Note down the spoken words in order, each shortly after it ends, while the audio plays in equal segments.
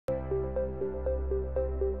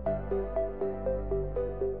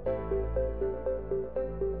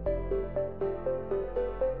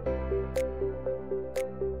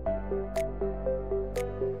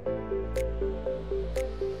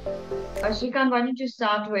Shrikant, why don't you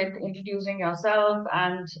start with introducing yourself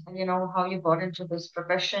and how you got into this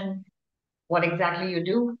profession, what exactly you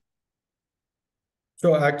do?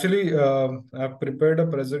 So actually, I've prepared a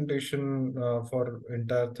presentation for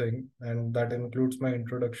entire thing, and that includes my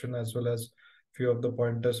introduction as well as few of the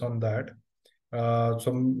pointers on that.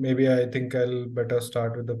 So maybe I think I'll better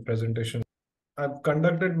start with the presentation. I've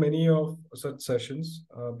conducted many of such sessions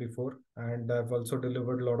before, and I've also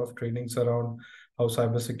delivered a lot of trainings around how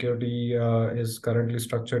cybersecurity is currently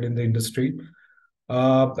structured in the industry.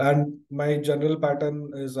 And my general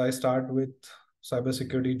pattern is I start with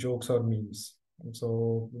cybersecurity jokes or memes.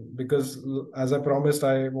 So, because as I promised,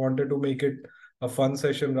 I wanted to make it a fun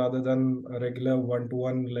session rather than a regular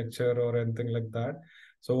one-to-one lecture or anything like that.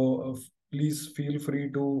 So, please feel free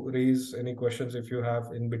to raise any questions if you have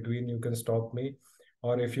in between. You can stop me,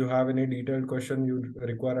 or if you have any detailed question you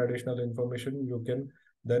require additional information, you can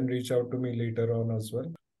then reach out to me later on as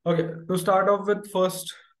well. Okay, to start off with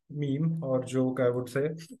first meme or joke, I would say.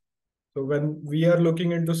 So when we are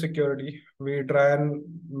looking into security, we try and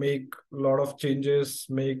make a lot of changes,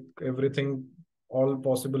 make everything all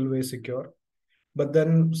possible way secure. But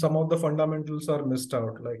then some of the fundamentals are missed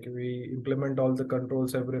out. Like we implement all the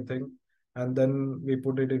controls, everything, and then we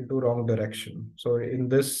put it into wrong direction. So in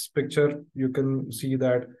this picture, you can see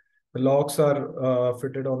that the locks are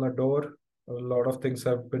fitted on a door. A lot of things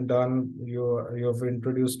have been done. You have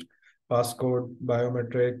introduced passcode,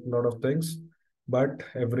 biometric, a lot of things, but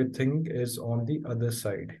everything is on the other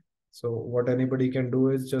side. So what anybody can do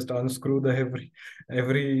is just unscrew the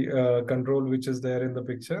every control which is there in the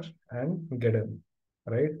picture and get in,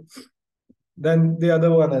 right? Then the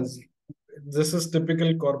other one is, this is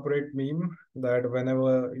typical corporate meme that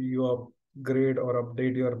whenever you upgrade or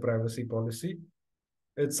update your privacy policy,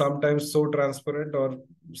 it's sometimes so transparent or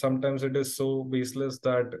sometimes it is so baseless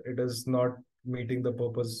that it is not meeting the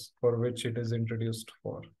purpose for which it is introduced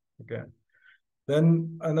for. Okay.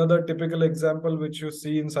 Then another typical example which you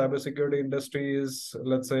see in cybersecurity industry is,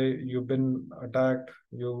 let's say you've been attacked,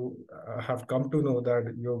 you have come to know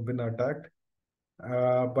that you've been attacked,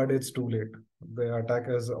 but it's too late. The attack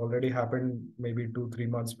has already happened maybe 2, 3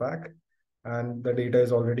 months back, and the data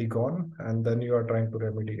is already gone, and then you are trying to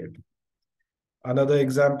remediate. Another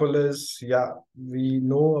example is, yeah, we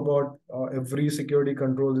know about every security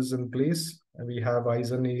control is in place, and we have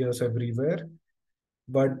eyes and ears everywhere,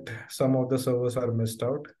 but some of the servers are missed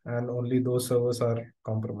out, and only those servers are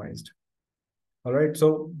compromised. All right,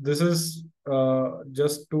 so this is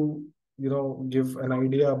just to give an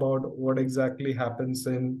idea about what exactly happens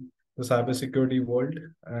in the cybersecurity world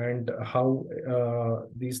and how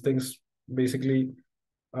these things basically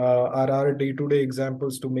are our day-to-day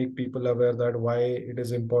examples to make people aware that why it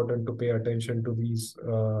is important to pay attention to these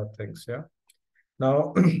things. Yeah.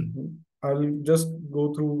 Now, I'll just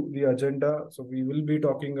go through the agenda. So we will be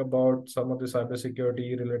talking about some of the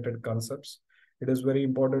cybersecurity related concepts. It is very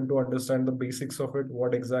important to understand the basics of it.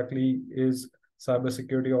 What exactly is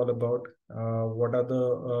cybersecurity all about? What are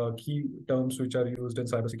the key terms which are used in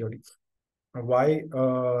cybersecurity? Why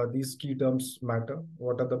these key terms matter?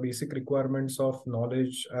 What are the basic requirements of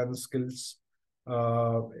knowledge and skills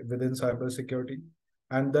within cybersecurity?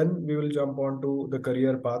 And then we will jump on to the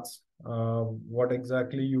career paths. What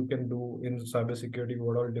exactly you can do in cybersecurity,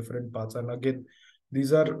 what are different paths. And again,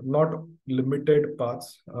 these are not limited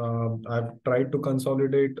paths. I've tried to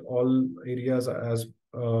consolidate all areas as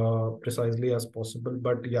precisely as possible.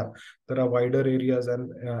 But yeah, there are wider areas,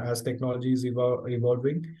 and as technology is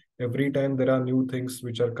evolving, every time there are new things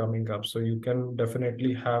which are coming up. So you can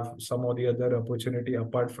definitely have some or the other opportunity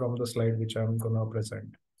apart from the slide which I'm gonna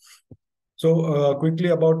present. So quickly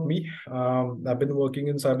about me, I've been working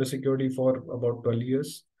in cybersecurity for about 12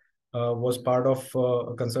 years. Was part of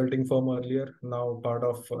a consulting firm earlier, now part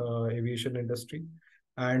of aviation industry.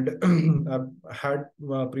 And I've had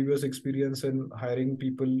previous experience in hiring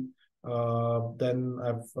people. Then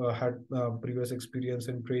I've had previous experience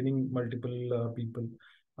in training multiple people.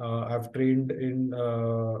 I've trained in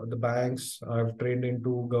the banks. I've trained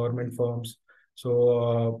into government firms.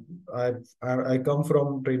 So I come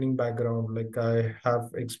from training background. Like I have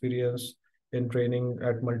experience in training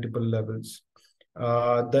at multiple levels.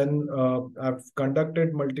 Then I've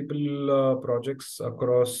conducted multiple projects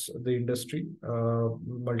across the industry,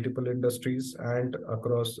 multiple industries, and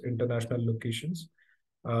across international locations.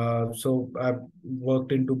 So I've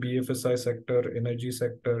worked into BFSI sector, energy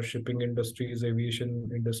sector, shipping industries, aviation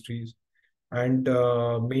industries, and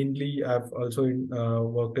mainly I've also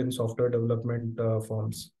worked in software development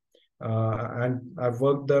firms. And I've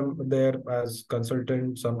worked them there as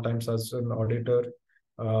consultant, sometimes as an auditor,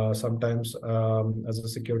 sometimes as a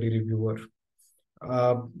security reviewer.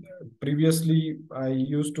 Uh, Previously, I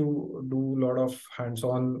used to do a lot of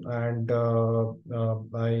hands-on, and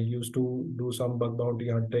I used to do some bug bounty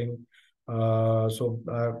hunting.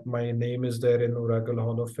 My name is there in Oracle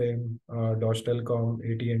Hall of Fame, Deutsche Telekom,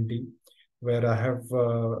 AT&T, where I have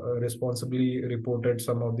responsibly reported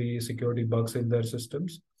some of the security bugs in their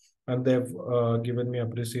systems, and they've given me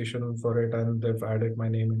appreciation for it, and they've added my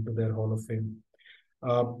name into their Hall of Fame.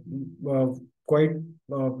 Uh, uh, Quite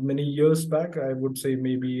many years back, I would say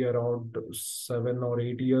maybe around 7 or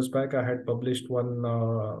 8 years back, I had published one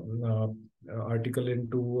article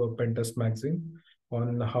into a Pentest magazine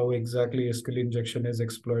on how exactly SQL injection is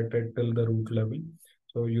exploited till the root level.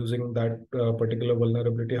 So using that particular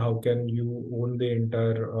vulnerability, how can you own the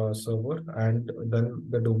entire server and then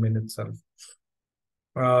the domain itself?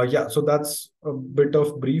 Yeah, so that's a bit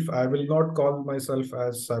of brief. I will not call myself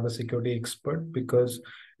as cybersecurity expert because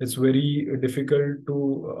it's very difficult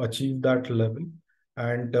to achieve that level.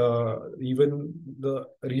 And even the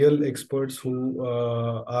real experts who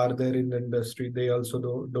are there in the industry, they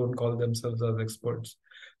also don't call themselves as experts.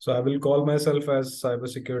 So I will call myself as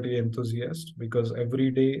cybersecurity enthusiast because every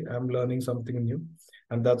day I'm learning something new.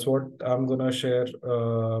 And that's what I'm gonna share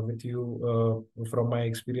with you from my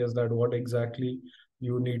experience, that what exactly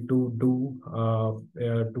you need to do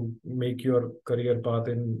to make your career path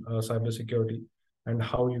in cybersecurity and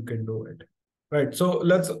how you can do it. Right. So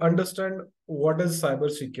let's understand what is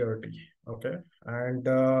cybersecurity. Okay. And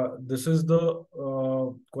this is the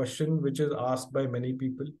question which is asked by many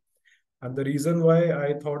people. And the reason why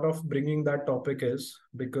I thought of bringing that topic is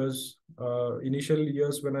because initial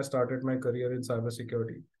years when I started my career in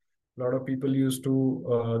cybersecurity, a lot of people used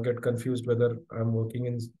to get confused whether I'm working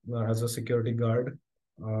in as a security guard,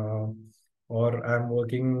 uh, or I'm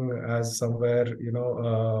working as somewhere,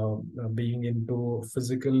 being into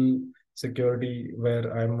physical security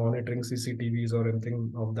where I'm monitoring CCTVs or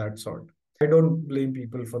anything of that sort. I don't blame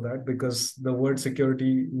people for that because the word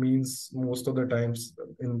security means most of the times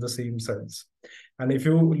in the same sense. And if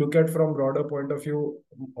you look at from broader point of view,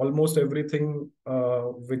 almost everything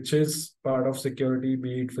which is part of security,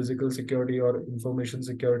 be it physical security or information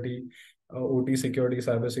security, OT security,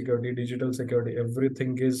 cyber security, digital security,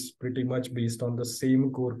 everything is pretty much based on the same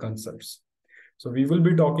core concepts. So we will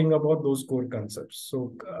be talking about those core concepts.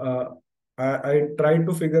 So I tried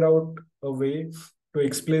to figure out a way to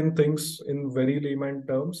explain things in very layman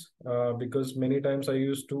terms because many times I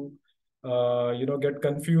used to get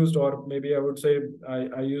confused, or maybe I would say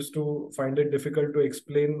I used to find it difficult to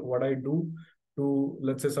explain what I do to,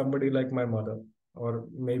 let's say, somebody like my mother or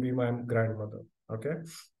maybe my grandmother. Okay.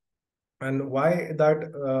 And why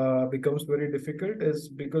that becomes very difficult is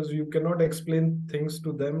because you cannot explain things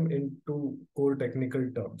to them into core technical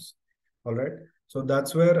terms. All right. So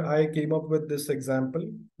that's where I came up with this example,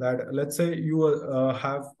 that let's say you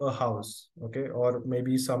have a house, okay, or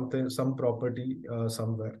maybe something, some property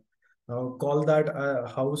somewhere. Now call that a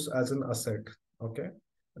house as an asset, okay?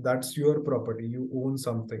 That's your property. You own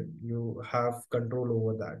something. You have control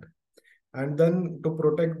over that. And then to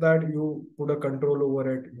protect that, you put a control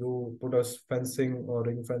over it. You put a fencing or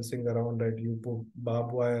ring fencing around it. You put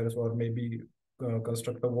barbed wires or maybe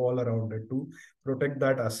construct a wall around it to protect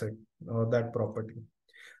that asset or that property.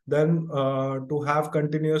 Then to have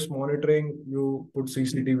continuous monitoring, you put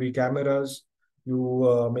CCTV cameras.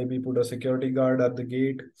 You maybe put a security guard at the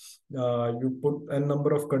gate. You put a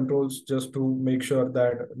number of controls just to make sure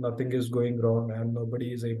that nothing is going wrong and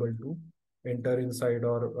nobody is able to enter inside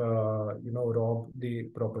or rob the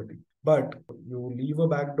property. But you leave a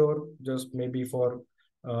back door just maybe for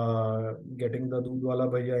getting the doodh wala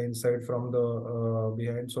bhaiya inside from the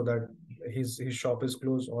behind, so that his shop is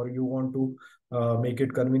closed, or you want to make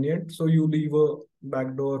it convenient. So you leave a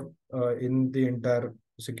backdoor in the entire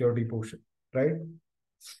security portion, right?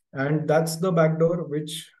 And that's the backdoor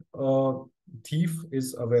which thief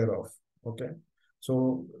is aware of. Okay.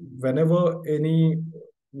 So whenever any,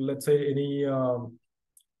 let's say, any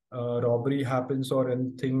robbery happens or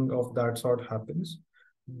anything of that sort happens,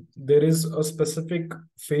 there is a specific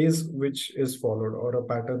phase which is followed or a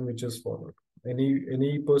pattern which is followed.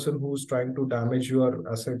 Any person who's trying to damage your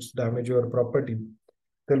assets, damage your property,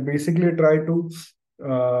 they'll basically try to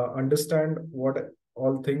understand what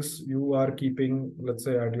all things you are keeping, let's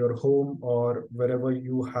say at your home or wherever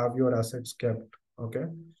you have your assets kept. Okay.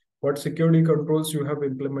 What security controls you have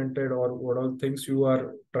implemented, or what all things you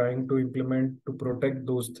are trying to implement to protect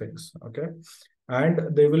those things. Okay.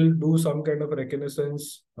 And they will do some kind of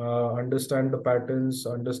reconnaissance, understand the patterns,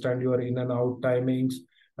 understand your in and out timings,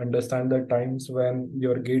 understand the times when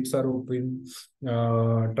your gates are open,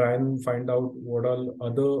 try and find out what all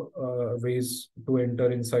other ways to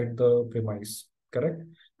enter inside the premise. correct?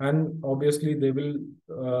 And obviously they will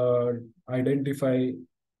identify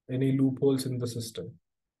any loopholes in the system.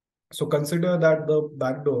 So consider that the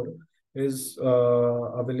backdoor is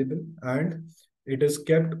available and it is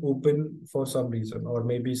kept open for some reason, or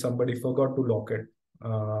maybe somebody forgot to lock it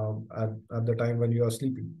at the time when you are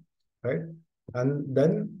sleeping, right? And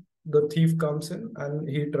then the thief comes in and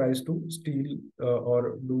he tries to steal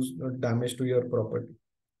or do damage to your property.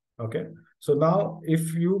 Okay. So now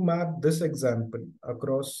if you map this example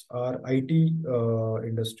across our IT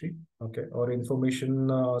industry, okay, or information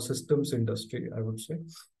systems industry, I would say,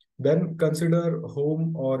 then consider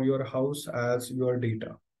home or your house as your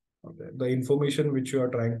data. Okay. The information which you are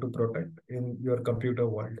trying to protect in your computer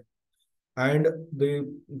world. And the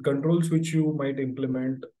controls which you might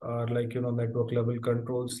implement are like, network level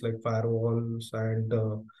controls like firewalls and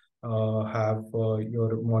have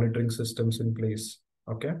your monitoring systems in place.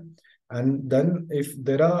 Okay. And then if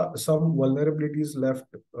there are some vulnerabilities left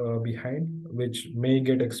behind which may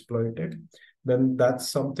get exploited, then that's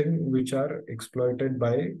something which are exploited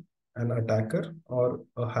by an attacker or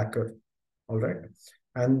a hacker. All right.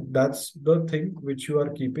 And that's the thing which you are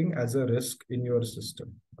keeping as a risk in your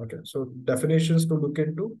system. Okay. So definitions to look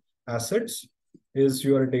into: assets is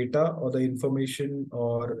your data or the information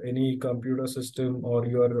or any computer system or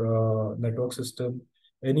your network system,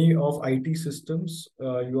 any of IT systems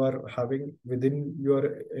you are having within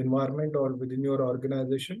your environment or within your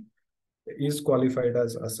organization is qualified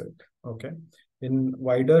as asset. Okay. In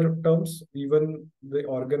wider terms, even the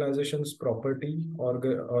organization's property or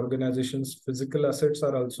organization's physical assets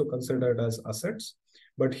are also considered as assets.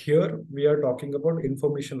 But here we are talking about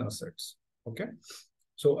information assets. Okay.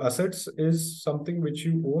 So assets is something which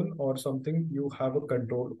you own or something you have a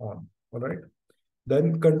control on. All right.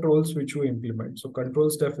 Then controls which you implement. So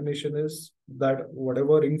controls definition is that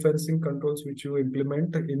whatever ring fencing controls which you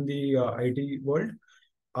implement in the IT world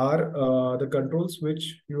are the controls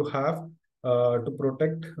which you have to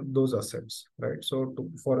protect those assets, right? So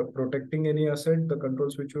for protecting any asset, the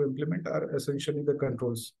controls which you implement are essentially the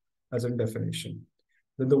controls as in definition.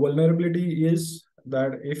 Then the vulnerability is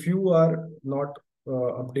that if you are not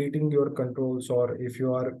updating your controls, or if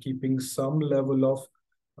you are keeping some level of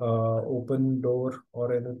open door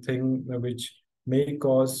or anything which may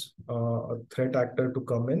cause a threat actor to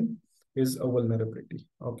come in, is a vulnerability.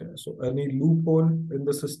 Okay, so any loophole in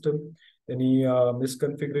the system, any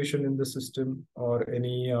misconfiguration in the system, or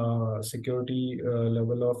any security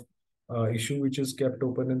level of issue which is kept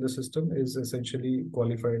open in the system is essentially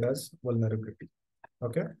qualified as vulnerability.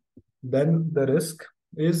 Okay. Then the risk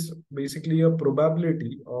is basically a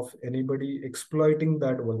probability of anybody exploiting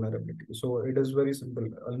that vulnerability. So it is very simple: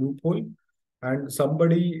 a loophole, and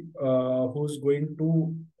somebody who's going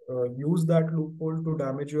to use that loophole to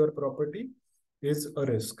damage your property is a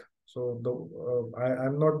risk. So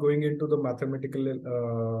I'm not going into the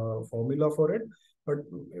mathematical formula for it, but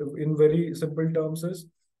in very simple terms is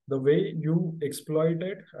the way you exploit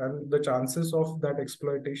it and the chances of that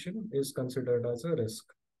exploitation is considered as a risk.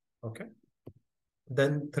 Okay.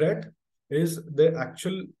 Then threat is the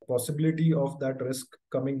actual possibility of that risk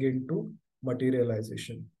coming into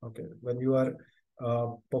materialization. Okay. When you are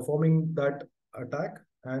performing that attack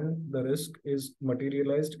and the risk is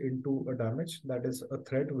materialized into a damage, that is a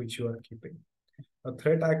threat which you are keeping. A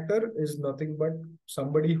threat actor is nothing but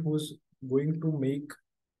somebody who's going to make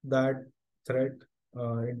that threat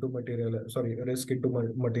into material, sorry, risk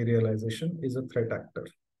into materialization is a threat actor.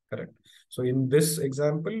 Correct. So in this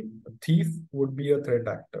example, thief would be a threat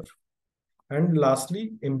actor. And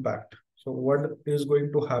lastly, impact. So what is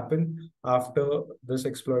going to happen after this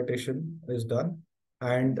exploitation is done,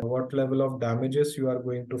 and what level of damages you are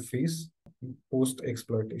going to face post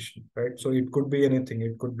exploitation, right? So it could be anything.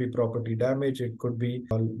 It could be property damage, it could be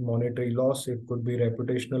monetary loss, it could be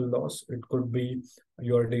reputational loss, it could be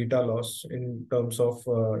your data loss in terms of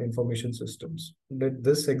information systems. Did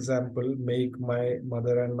this example make my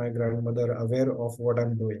mother and my grandmother aware of what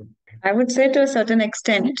I'm doing? I would say to a certain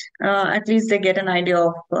extent, at least they get an idea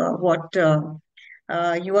of what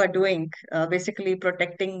you are doing, basically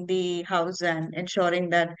protecting the house and ensuring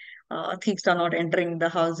that thieves are not entering the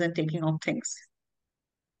house and taking off things.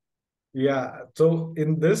 Yeah. So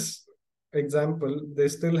in this example, they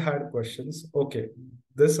still had questions. Okay,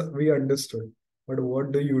 this we understood, but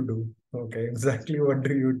what do you do? Okay, exactly what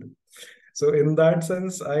do you do? So in that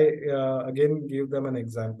sense, I again gave them an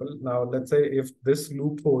example. Now, let's say if this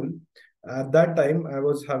loophole, at that time, I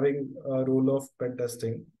was having a role of pen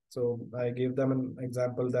testing. So I gave them an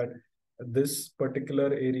example that this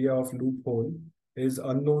particular area of loophole is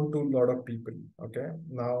unknown to a lot of people. Okay.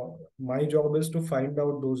 Now, my job is to find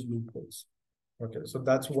out those loopholes. Okay, so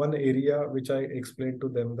that's one area which I explained to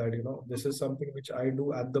them that, this is something which I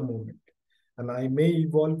do at the moment. And I may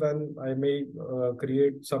evolve and I may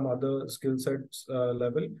create some other skill sets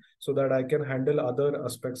level so that I can handle other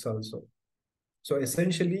aspects also. So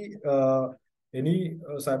essentially, any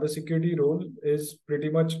cybersecurity role is pretty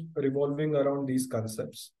much revolving around these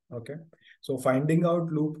concepts. Okay. So finding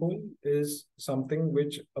out loophole is something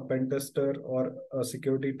which a pen tester or a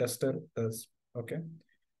security tester does. Okay.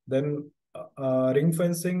 Then ring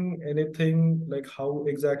fencing, anything like how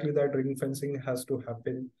exactly that ring fencing has to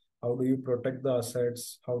happen. How do you protect the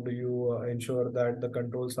assets? How do you ensure that the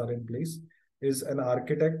controls are in place? Is an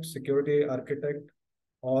architect, security architect,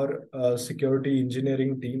 or a security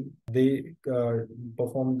engineering team, they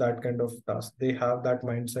perform that kind of task. They have that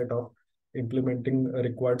mindset of implementing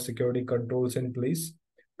required security controls in place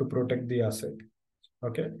to protect the asset.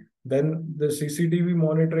 Okay. Then the CCTV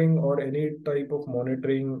monitoring or any type of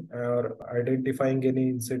monitoring or identifying any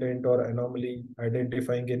incident or anomaly,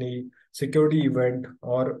 identifying any security event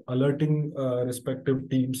or alerting respective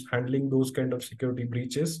teams handling those kind of security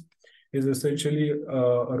breaches is essentially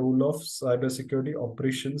a role of cybersecurity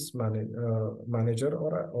operations manager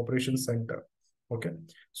or a operations center. Okay.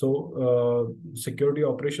 So security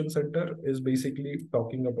operations center is basically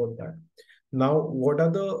talking about that. Now, what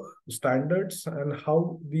are the standards and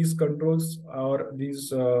how these controls or these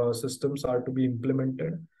systems are to be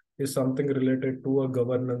implemented is something related to a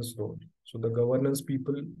governance role. So the governance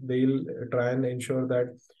people, they'll try and ensure that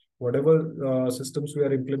whatever systems we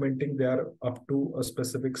are implementing, they are up to a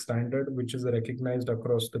specific standard which is recognized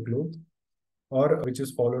across the globe or which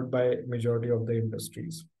is followed by majority of the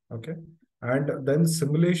industries. Okay. And then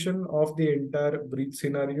simulation of the entire breach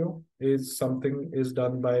scenario is something is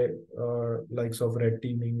done by likes of red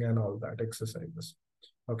teaming and all that exercises.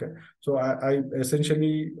 Okay. So I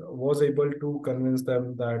essentially was able to convince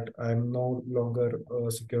them that I'm no longer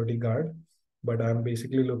a security guard, but I'm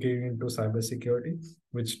basically looking into cybersecurity,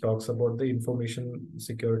 which talks about the information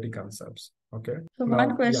security concepts. Okay. So one Now,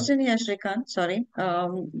 yeah. question here, Shrikant, sorry.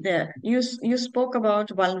 There you spoke about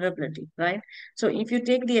vulnerability, right? So if you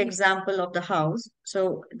take the example of the house,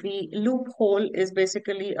 so the loophole is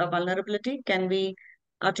basically a vulnerability. Can we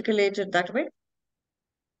articulate it that way?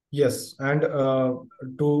 Yes, and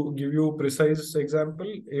to give you precise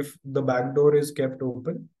example, if the back door is kept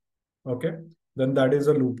open, okay, then that is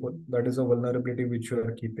a loophole. That is a vulnerability which you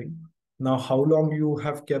are keeping. Now, how long you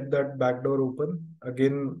have kept that back door open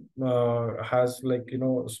again has like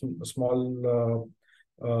small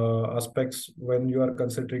aspects when you are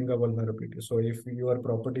considering a vulnerability. So if your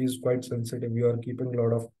property is quite sensitive, you are keeping a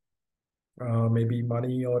lot of maybe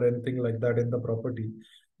money or anything like that in the property,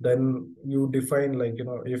 then you define like,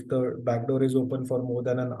 if the back door is open for more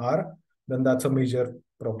than an hour, then that's a major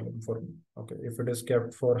problem for me. Okay. If it is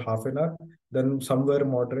kept for half an hour, then somewhere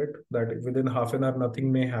moderate that within half an hour,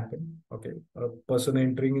 nothing may happen. Okay. A person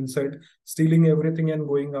entering inside, stealing everything and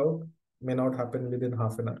going out may not happen within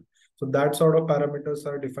half an hour. So that sort of parameters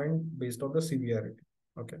are defined based on the severity.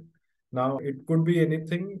 Okay. Now, it could be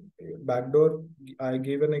anything. Backdoor, I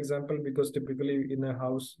gave an example because typically in a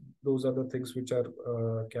house, those are the things which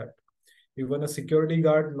are kept. Even a security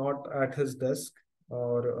guard not at his desk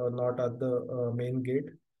or not at the main gate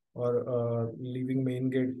or leaving main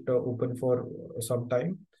gate open for some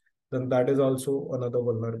time, then that is also another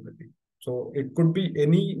vulnerability. So it could be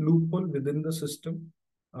any loophole within the system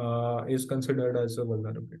is considered as a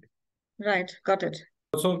vulnerability. Right, got it.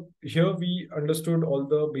 So here we understood all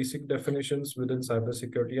the basic definitions within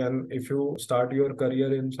cybersecurity. And if you start your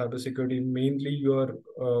career in cybersecurity, mainly your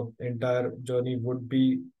entire journey would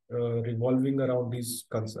be revolving around these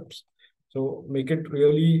concepts. So make it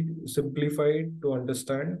really simplified to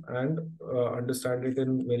understand and understand it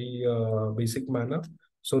in very basic manner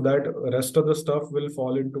so that rest of the stuff will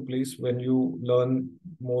fall into place when you learn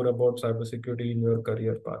more about cybersecurity in your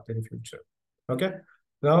career path in future. Okay.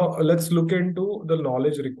 Now let's look into the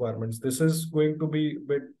knowledge requirements. This is going to be a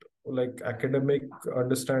bit like academic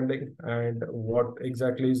understanding and what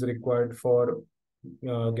exactly is required for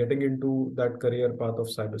getting into that career path of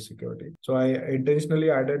cybersecurity. So I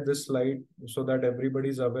intentionally added this slide so that everybody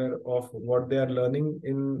is aware of what they are learning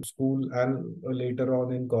in school and later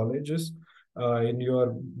on in colleges, in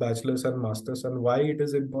your bachelor's and master's, and why it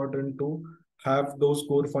is important to have those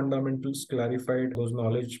core fundamentals clarified, those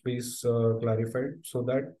knowledge base clarified, so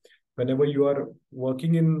that whenever you are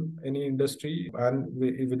working in any industry and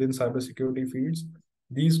within cybersecurity fields,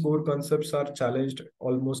 these core concepts are challenged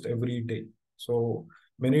almost every day. So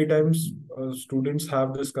many times students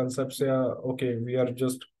have this concept, say, okay, we are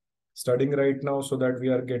just studying right now so that we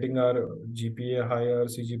are getting our GPA higher,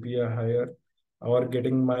 CGPA higher, or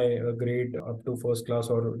getting my grade up to first class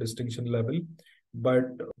or distinction level, but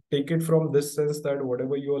take it from this sense that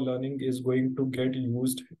whatever you are learning is going to get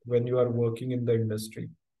used when you are working in the industry.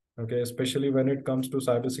 Okay, especially when it comes to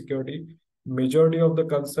cybersecurity, majority of the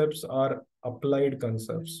concepts are applied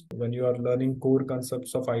concepts. When you are learning core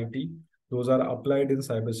concepts of IT, those are applied in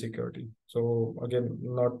cybersecurity. So again,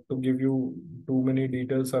 not to give you too many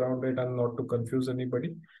details around it and not to confuse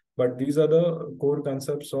anybody, but these are the core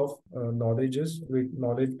concepts of knowledge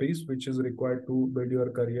base which is required to build your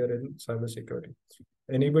career in cybersecurity.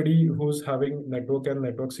 Anybody who's having network and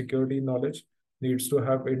network security knowledge needs to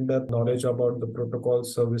have in-depth knowledge about the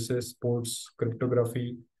protocols, services, ports,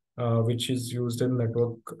 cryptography, which is used in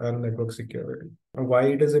network and network security. Why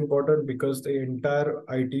it is important? Because the entire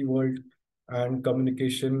IT world and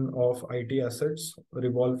communication of IT assets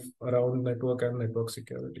revolve around network and network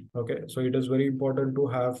security. Okay, so it is very important to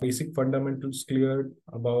have basic fundamentals cleared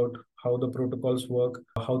about how the protocols work,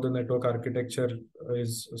 how the network architecture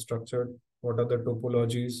is structured, what are the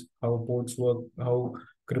topologies, how ports work, how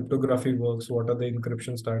cryptography works, what are the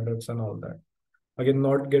encryption standards, and all that. Again,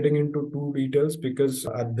 not getting into too details because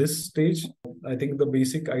at this stage, I think the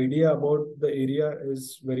basic idea about the area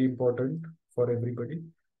is very important for everybody.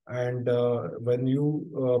 And when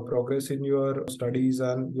you progress in your studies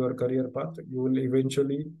and your career path, you will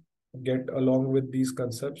eventually get along with these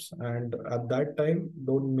concepts. And at that time,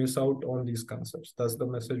 don't miss out on these concepts. That's the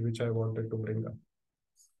message which I wanted to bring up.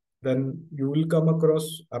 Then you will come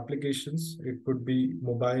across applications. It could be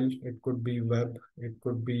mobile, it could be web, it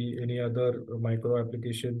could be any other micro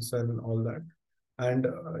applications and all that. And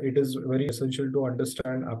it is very essential to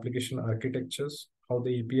understand application architectures, how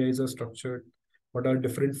the APIs are structured, what are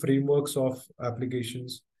different frameworks of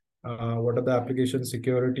applications, what are the application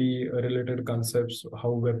security related concepts,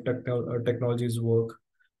 how technologies work.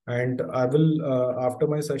 And I will, after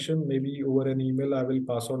my session, maybe over an email, I will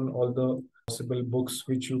pass on all the possible books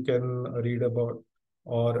which you can read about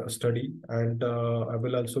or study. And I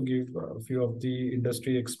will also give a few of the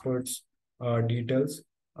industry experts details.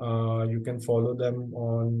 You can follow them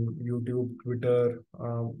on YouTube, Twitter,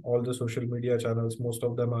 all the social media channels. Most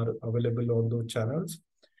of them are available on those channels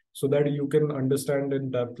so that you can understand in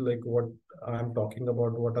depth like what I'm talking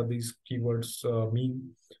about, what are these keywords mean,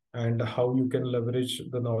 and how you can leverage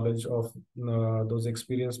the knowledge of those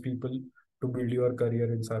experienced people to build your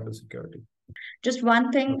career in cybersecurity. Just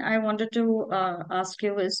one thing I wanted to ask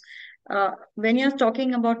you is when you're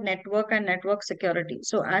talking about network and network security.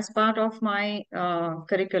 So, as part of my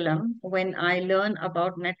curriculum, when I learn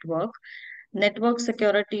about network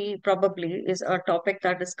security probably is a topic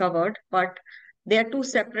that is covered, but they are two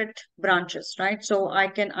separate branches, right? So, I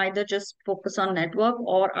can either just focus on network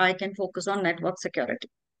or I can focus on network security.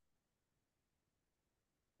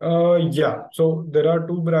 Yeah, so there are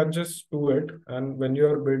two branches to it, and when you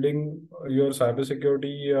are building your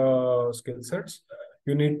cybersecurity skill sets,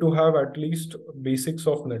 you need to have at least basics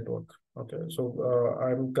of network. Okay, so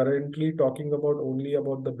I'm currently talking about only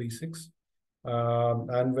about the basics,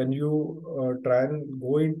 and when you try and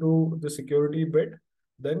go into the security bit,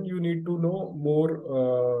 then you need to know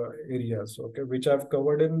more areas. Okay, which I've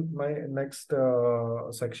covered in my next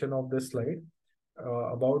section of this slide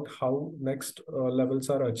about how next levels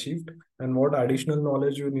are achieved and what additional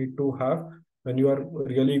knowledge you need to have when you are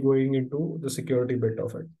really going into the security bit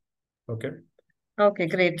of it. Okay. Okay,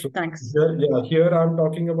 great. So Thanks. here, yeah, here I'm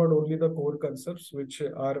talking about only the core concepts, which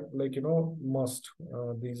are like, must.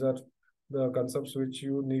 These are the concepts which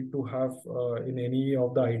you need to have in any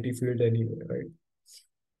of the IT field anyway, right?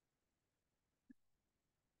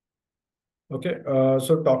 Okay,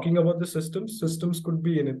 so talking about the systems could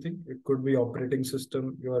be anything. It could be operating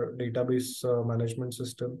system, your database management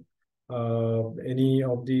system, any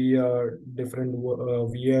of the different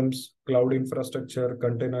VMs, cloud infrastructure,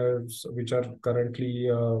 containers, which are currently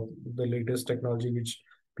the latest technology which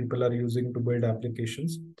people are using to build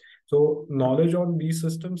applications. So knowledge on these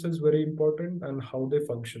systems is very important and how they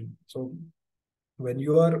function. So when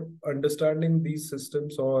you are understanding these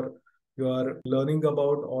systems or you are learning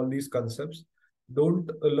about all these concepts,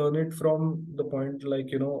 don't learn it from the point like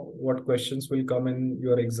what questions will come in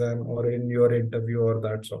your exam or in your interview or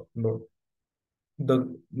that sort. No,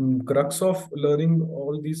 the crux of learning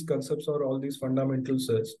all these concepts or all these fundamentals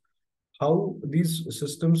is how these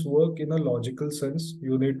systems work in a logical sense.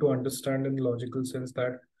 You need to understand in logical sense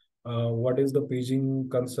that what is the paging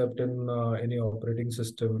concept in any operating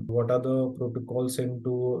system? What are the protocols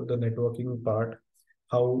into the networking part?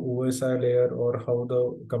 How OSI layer or how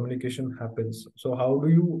the communication happens. So how do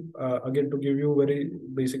you, again, to give you very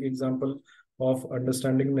basic example of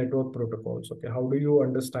understanding network protocols, okay, how do you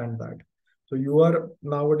understand that? So you are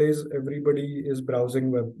nowadays, everybody is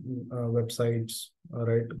browsing websites,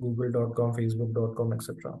 right? Google.com, Facebook.com,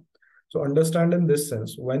 etc. So understand in this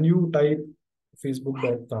sense, when you type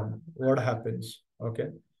Facebook.com, what happens? Okay.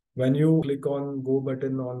 When you click on go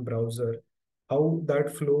button on browser, how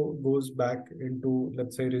that flow goes back into,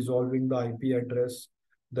 let's say, resolving the IP address,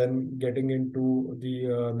 then getting into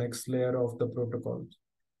the next layer of the protocols,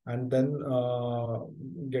 and then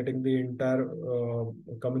getting the entire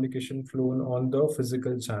communication flown on the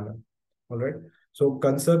physical channel. All right. So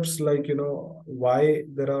concepts like, why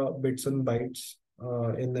there are bits and bytes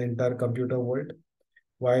in the entire computer world,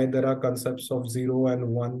 why there are concepts of zero and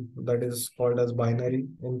one, that is called as binary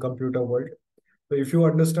in computer world. So if you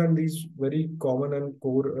understand these very common and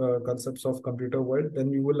core concepts of computer world,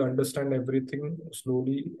 then you will understand everything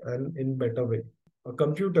slowly and in better way. A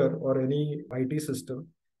computer or any IT system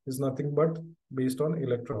is nothing but based on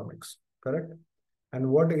electronics, correct? And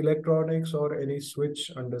what electronics or any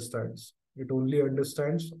switch understands, it only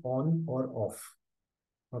understands on or off.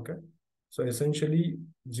 Okay. So essentially,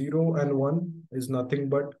 0 and 1 is nothing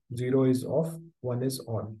but 0 is off, 1 is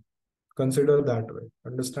on. Consider that way.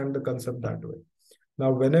 Understand the concept that way. Now,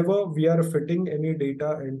 whenever we are fitting any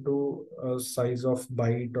data into a size of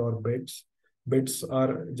byte or bits, bits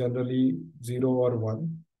are generally 0 or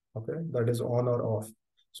 1. Okay, that is on or off.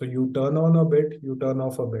 So you turn on a bit, you turn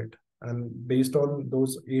off a bit. And based on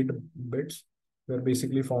those 8 bits, we're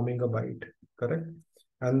basically forming a byte, correct?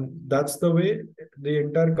 And that's the way the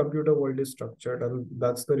entire computer world is structured. And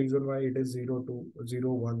that's the reason why it is 0 to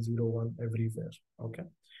 0, 1, 0, 1 everywhere. Okay.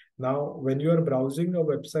 Now, when you are browsing a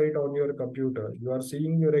website on your computer, you are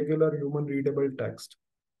seeing a regular human readable text.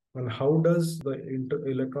 And how does the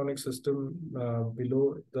electronic system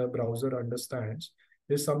below the browser understands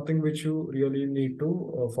is something which you really need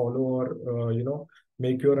to follow, or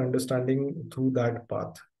make your understanding through that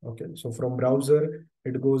path. Okay, so from browser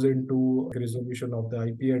it goes into resolution of the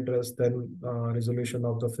IP address, then resolution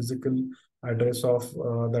of the physical address of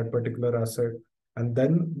that particular asset, and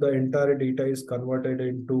then the entire data is converted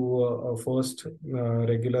into a first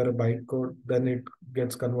regular bytecode, then it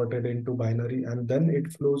gets converted into binary, and then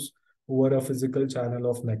it flows over a physical channel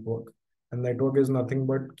of network. And network is nothing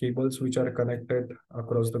but cables which are connected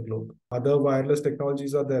across the globe. Other wireless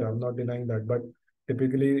technologies are there, I'm not denying that, but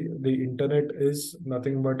typically the internet is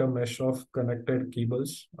nothing but a mesh of connected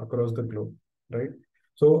cables across the globe, right?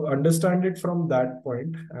 So understand it from that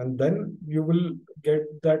point, and then you will get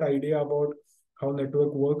that idea about how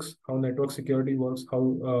network works, how network security works,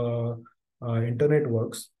 how internet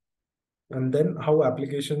works, and then how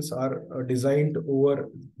applications are designed over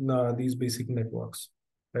these basic networks,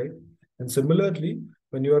 right? And similarly,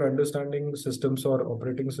 when you are understanding systems or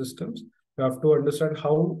operating systems, you have to understand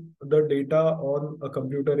how the data on a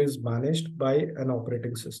computer is managed by an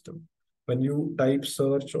operating system. When you type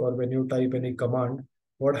search or when you type any command,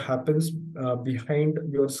 what happens behind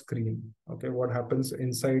your screen? Okay, what happens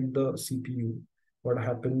inside the CPU? What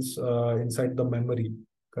happens inside the memory?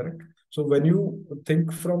 Correct. So when you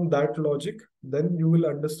think from that logic, then you will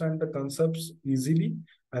understand the concepts easily.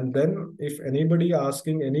 And then if anybody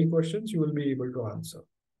asking any questions, you will be able to answer.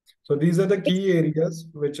 So these are the key areas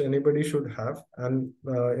which anybody should have. And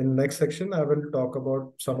in next section, I will talk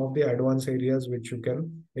about some of the advanced areas which you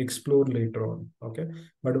can explore later on. Okay.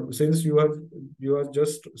 But since you are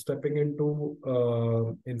just stepping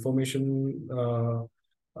into information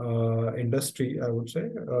industry, I would say,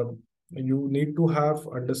 you need to have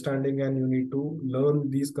understanding and you need to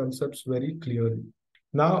learn these concepts very clearly.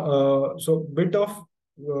 Now, so bit of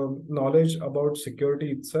knowledge about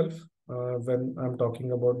security itself when I'm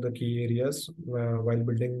talking about the key areas while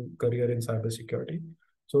building career in cybersecurity.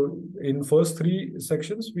 So in first three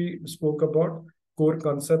sections, we spoke about core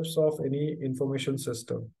concepts of any information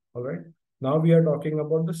system. All right. Now we are talking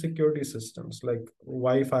about the security systems, like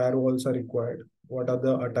why firewalls are required, what are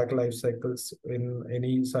the attack life cycles in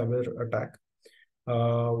any cyber attack,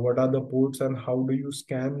 what are the ports and how do you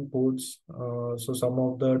scan ports. So some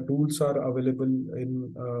of the tools are available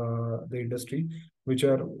in the industry which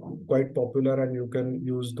are quite popular and you can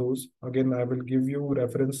use those. Again, I will give you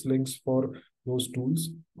reference links for those tools.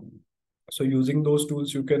 So using those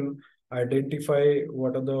tools, you can identify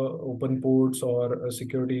what are the open ports or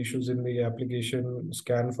security issues in the application,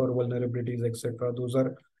 scan for vulnerabilities, etc. Those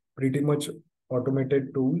are pretty much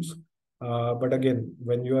automated tools. But again,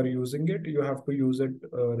 when you are using it, you have to use it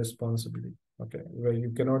responsibly. Okay, where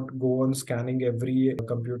you cannot go on scanning every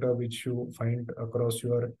computer which you find across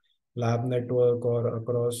your lab network or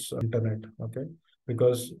across internet. Okay,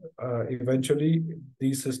 because eventually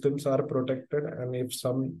these systems are protected, and if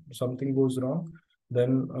something goes wrong,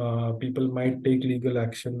 then people might take legal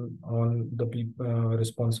action on the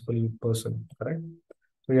responsible person, correct?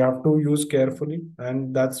 So you have to use carefully,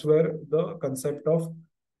 and that's where the concept of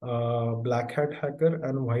black hat hacker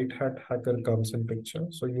and white hat hacker comes in picture.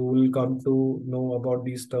 So you will come to know about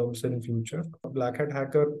these terms in future. Black hat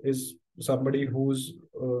hacker is somebody who's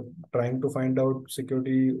trying to find out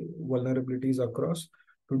security vulnerabilities across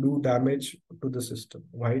to do damage to the system.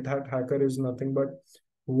 White hat hacker is nothing but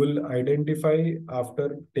who will identify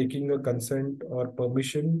after taking a consent or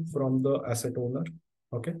permission from the asset owner.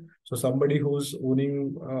 Okay, so somebody who's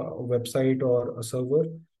owning a website or a server,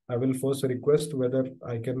 I will first request whether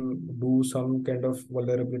I can do some kind of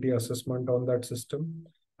vulnerability assessment on that system.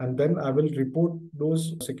 And then I will report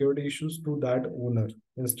those security issues to that owner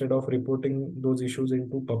instead of reporting those issues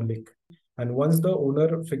into public. And once the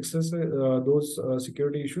owner fixes those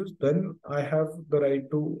security issues, then I have the right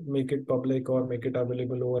to make it public or make it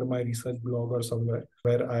available over my research blog or somewhere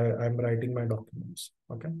where I'm writing my documents.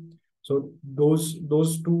 Okay. So those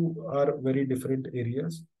two are very different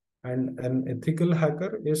areas. And an ethical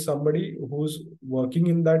hacker is somebody who's working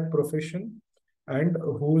in that profession and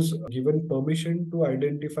who's given permission to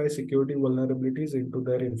identify security vulnerabilities into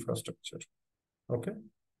their infrastructure. Okay.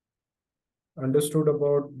 Understood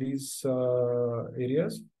about these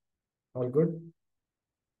areas? All good?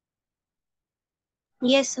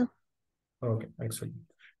 Yes, sir. Okay, excellent.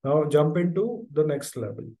 Now jump into the next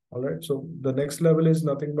level. All right. So the next level is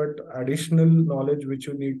nothing but additional knowledge which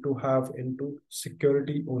you need to have into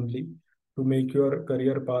security only to make your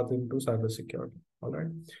career path into cybersecurity. All right.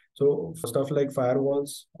 So stuff like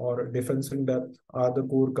firewalls or defense in depth are the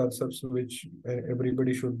core concepts which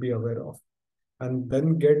everybody should be aware of, and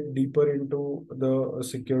then get deeper into the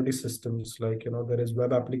security systems. Like, there is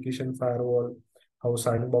web application firewall, how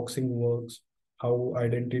sandboxing works, how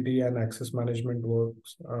identity and access management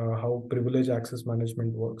works, how privilege access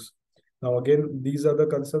management works. Now again, these are the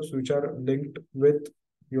concepts which are linked with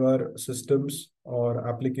your systems or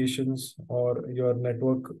applications or your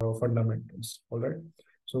network fundamentals. All right.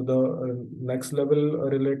 So the next level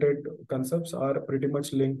related concepts are pretty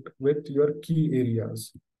much linked with your key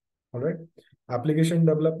areas. All right. Application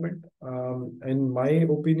development. In my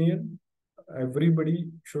opinion, everybody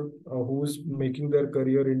should, who's making their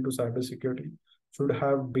career into cybersecurity, should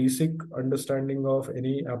have basic understanding of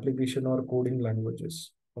any application or coding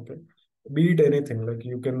languages. Okay. Be it anything, like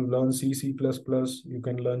you can learn C, C++, you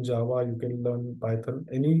can learn Java, you can learn Python,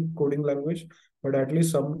 any coding language, but at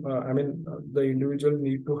least the individual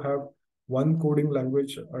need to have one coding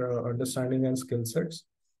language understanding and skill sets,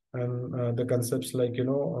 and the concepts like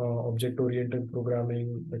object oriented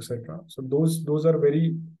programming, etc. So those are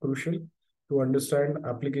very crucial to understand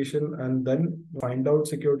application and then find out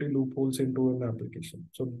security loopholes into an application.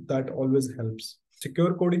 So that always helps.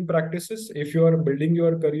 Secure coding practices. If you are building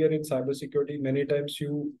your career in cybersecurity, many times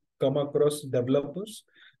you come across developers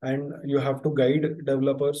and you have to guide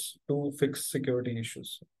developers to fix security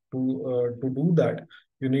issues. To do that,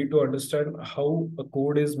 you need to understand how a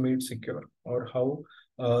code is made secure, or how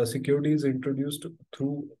security is introduced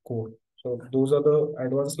through code. So those are the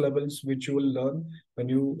advanced levels which you will learn when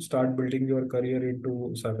you start building your career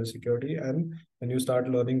into cybersecurity, and when you start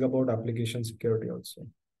learning about application security also.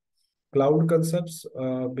 Cloud concepts,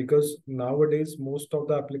 because nowadays most of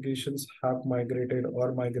the applications have migrated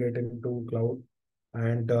or migrated into cloud,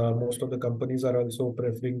 and most of the companies are also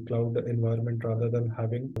preferring cloud environment rather than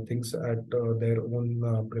having things at their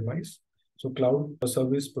own premise. So cloud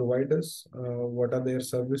service providers, what are their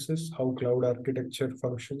services, how cloud architecture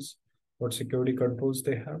functions, what security controls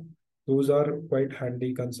they have. Those are quite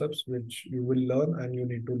handy concepts which you will learn and you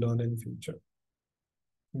need to learn in future.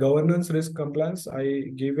 Governance, risk, compliance.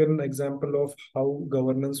 I gave an example of how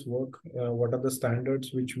governance work. What are the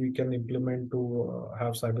standards which we can implement to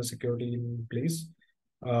have cybersecurity in place?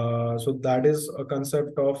 So that is a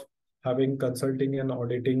concept of having consulting and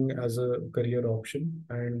auditing as a career option,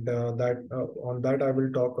 and that on that I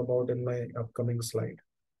will talk about in my upcoming slide.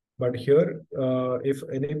 But here, if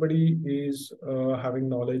anybody is having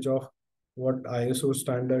knowledge of what ISO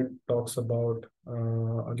standard talks about,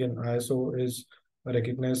 again, ISO is a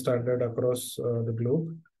recognized standard across the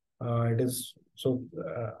globe. It is so.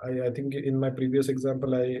 I think in my previous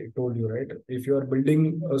example, I told you, right? If you are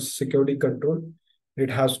building a security control,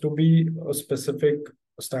 it has to be a specific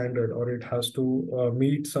standard, or it has to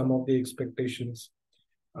meet some of the expectations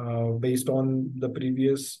based on the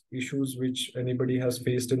previous issues which anybody has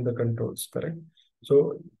faced in the controls, correct?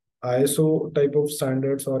 So ISO type of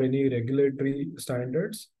standards or any regulatory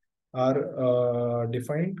standards are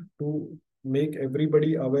defined to make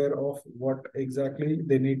everybody aware of what exactly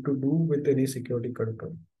they need to do with any security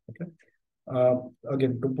control. Okay. Uh,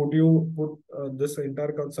 Again, to put this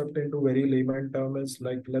entire concept into very layman term is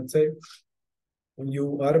like, let's say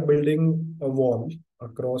you are building a wall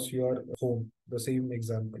across your home, the same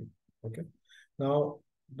example. Okay. Now,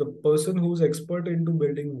 the person who's expert into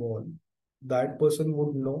building wall, that person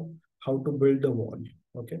would know how to build a wall.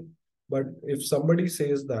 Okay. But if somebody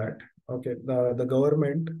says that, okay, the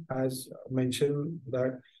government has mentioned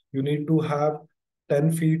that you need to have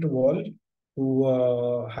 10 feet wall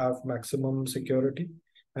to have maximum security.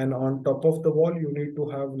 And on top of the wall, you need to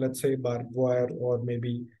have, let's say, barbed wire or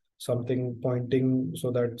maybe something pointing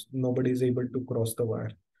so that nobody is able to cross the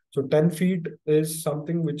wire. So 10 feet is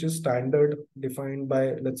something which is standard defined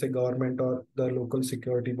by, let's say, government or the local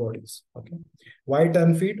security bodies. Okay. Why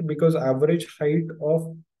 10 feet? Because average height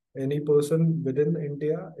of any person within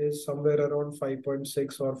India is somewhere around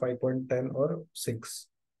 5.6 or 5.10 or 6.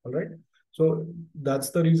 All right. So that's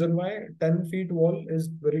the reason why 10 feet wall is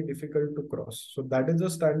very difficult to cross. So that is the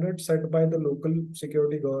standard set by the local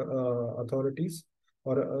security authorities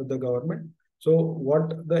or the government. So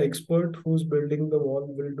what the expert who's building the wall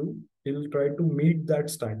will do, he'll try to meet that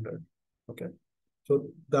standard. Okay. So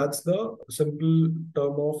that's the simple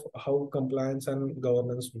term of how compliance and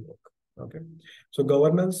governance work. Okay. So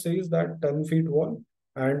governance says that 10 feet wall,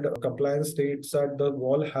 and compliance states that the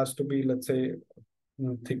wall has to be, let's say,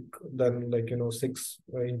 thick than, like, 6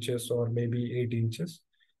 inches or maybe 8 inches.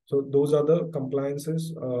 So those are the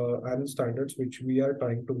compliances and standards which we are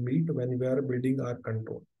trying to meet when we are building our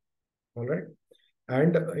control. All right.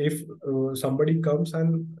 And if somebody comes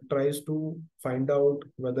and tries to find out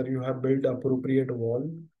whether you have built appropriate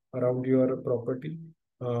wall around your property,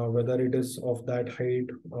 whether it is of that height,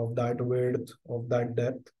 of that width, of that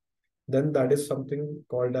depth, then that is something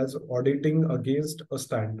called as auditing against a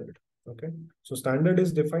standard. Okay. So standard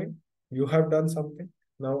is defined. You have done something.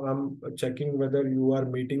 Now I'm checking whether you are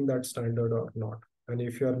meeting that standard or not. And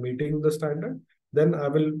if you are meeting the standard, then I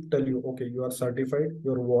will tell you, okay, you are certified,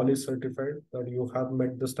 your wall is certified that you have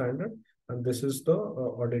met the standard, and this is the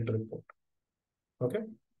audit report. Okay.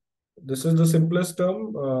 This is the simplest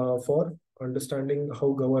term for understanding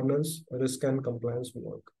how governance, risk, and compliance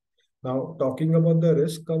work. Now, talking about the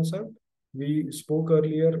risk concept, we spoke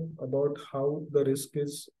earlier about how the risk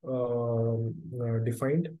is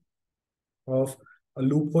defined of a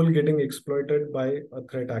loophole getting exploited by a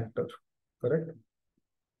threat actor, correct?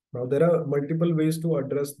 Now, there are multiple ways to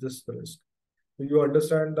address this risk. You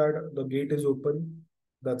understand that the gate is open,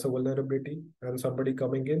 that's a vulnerability, and somebody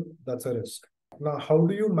coming in, that's a risk. Now, how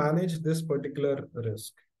do you manage this particular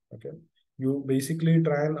risk? Okay. You basically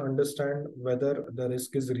try and understand whether the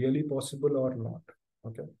risk is really possible or not.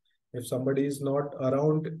 Okay. If somebody is not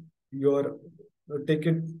around your, take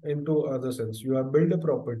it into other sense. You have built a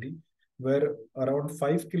property where around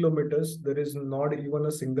 5 kilometers, there is not even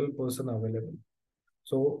a single person available.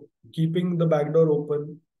 So keeping the back door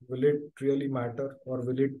open, will it really matter, or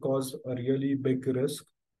will it cause a really big risk?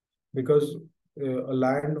 Because a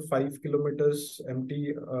land 5 kilometers empty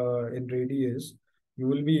in radius, you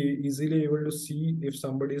will be easily able to see if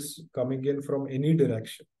somebody is coming in from any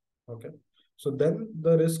direction. Okay. So then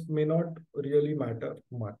the risk may not really matter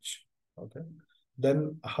much. Okay.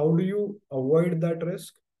 Then how do you avoid that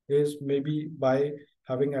risk? Is maybe by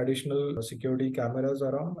having additional security cameras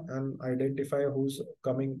around and identify who's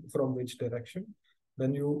coming from which direction.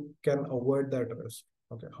 Then you can avoid that risk.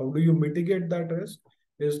 Okay. How do you mitigate that risk?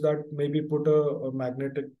 Is that maybe put a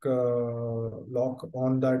magnetic lock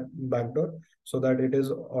on that back door so that it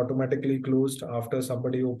is automatically closed after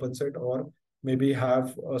somebody opens it, or maybe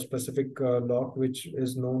have a specific lock which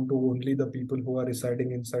is known to only the people who are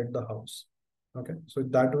residing inside the house. Okay. So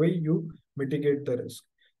that way you mitigate the risk.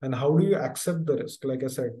 And how do you accept the risk? Like I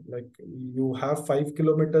said, like you have 5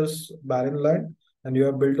 kilometers barren land and you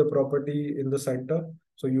have built a property in the center.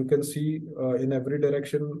 So you can see in every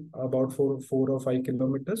direction about 4 or 5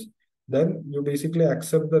 kilometers. Then you basically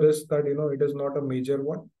accept the risk that, it is not a major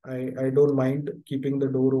one. I don't mind keeping the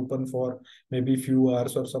door open for maybe few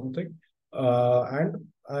hours or something. And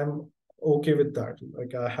I'm okay with that.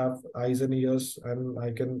 Like I have eyes and ears and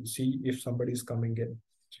I can see if somebody is coming in.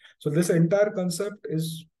 So this entire concept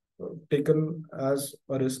is taken as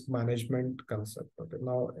a risk management concept. Okay.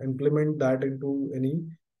 Now implement that into any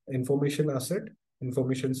information asset,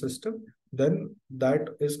 information system, then that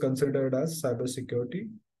is considered as cybersecurity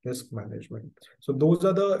risk management. So those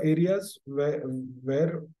are the areas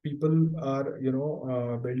where people are,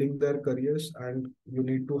 building their careers, and you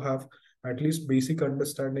need to have at least basic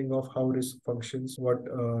understanding of how risk functions, what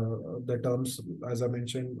the terms, as I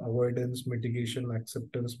mentioned, avoidance, mitigation,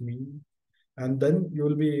 acceptance mean. And then you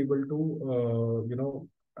will be able to,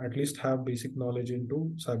 at least have basic knowledge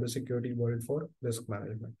into cybersecurity world for risk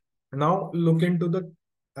management. Now look into the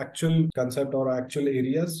actual concept or actual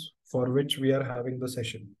areas for which we are having the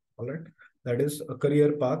session. All right. That is a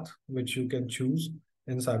career path which you can choose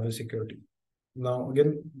in cybersecurity. Now,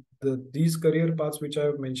 again, these career paths which I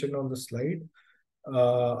have mentioned on the slide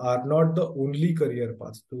are not the only career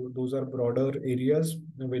paths. Those are broader areas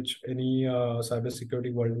which any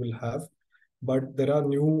cybersecurity world will have. But there are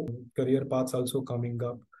new career paths also coming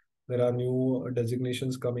up. There are new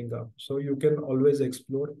designations coming up. So you can always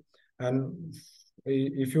explore. And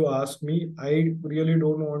if you ask me, I really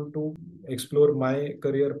don't want to explore my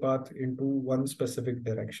career path into one specific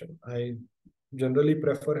direction. I generally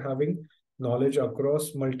prefer having knowledge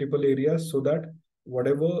across multiple areas so that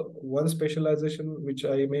whatever one specialization which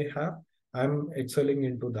I may have, I'm excelling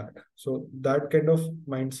into that. So that kind of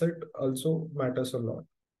mindset also matters a lot.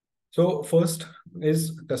 So first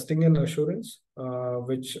is testing and assurance,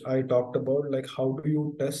 which I talked about. Like how do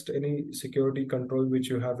you test any security control which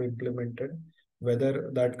you have implemented, whether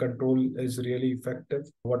that control is really effective?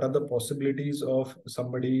 What are the possibilities of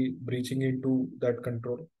somebody breaching into that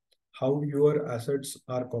control? How your assets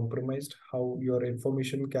are compromised? How your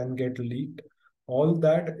information can get leaked? All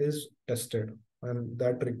that is tested, and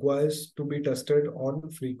that requires to be tested on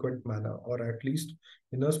frequent manner, or at least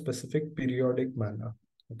in a specific periodic manner.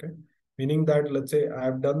 Okay, meaning that let's say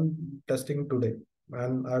I've done testing today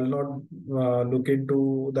and I'll not look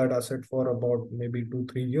into that asset for about maybe 2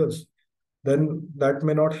 3 years, then that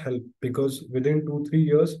may not help, because within 2 3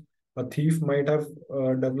 years a thief might have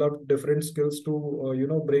developed different skills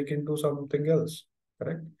to break into something else.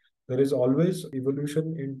 Correct. There is always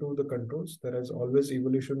evolution into the controls. There is always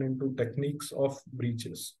evolution into techniques of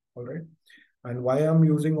breaches. All right. And why I'm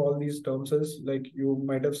using all these terms is, like, you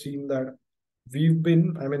might have seen that we've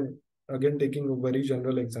been, I mean, again, taking a very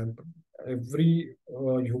general example, every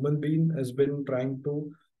human being has been trying to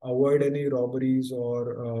avoid any robberies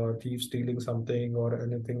or thieves stealing something or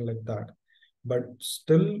anything like that. But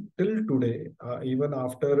still, till today, even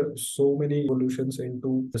after so many evolutions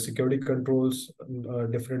into the security controls,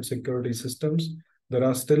 different security systems, there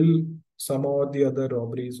are still some or the other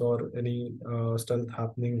robberies or any stealth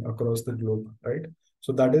happening across the globe, right?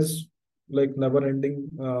 So that is like never ending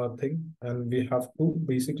thing, and we have to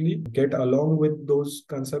basically get along with those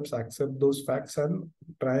concepts, accept those facts, and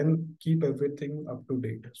try and keep everything up to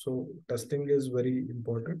date. So testing is very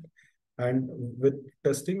important, and with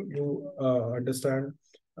testing you understand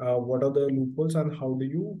what are the loopholes and how do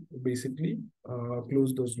you basically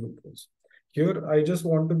close those loopholes. Here I just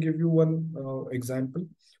want to give you one example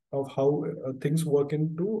of how things work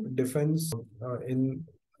into defense in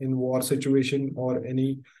war situation or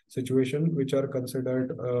any situation which are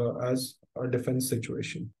considered as a defense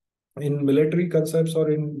situation. In military concepts or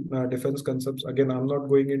in defense concepts, again, I'm not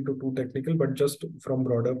going into too technical, but just from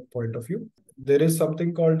broader point of view, there is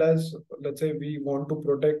something called as, let's say we want to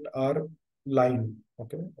protect our line,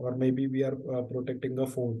 okay, or maybe we are protecting a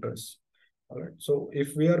fortress. All right. So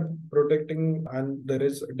if we are protecting and there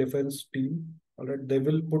is a defense team, all right, they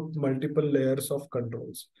will put multiple layers of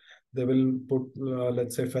controls. They will put,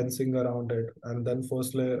 let's say, fencing around it, and then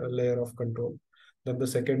first layer of control. Then the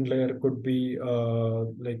second layer could be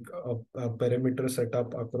like a perimeter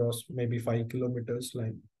setup across maybe 5 kilometers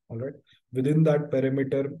line. All right. Within that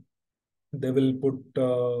perimeter, they will put,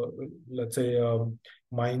 let's say,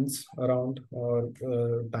 mines around, or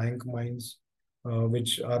tank mines,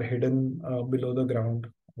 which are hidden below the ground.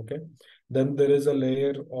 Okay. Then there is a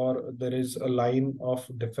layer, or there is a line of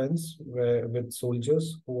defense where with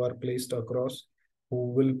soldiers who are placed across,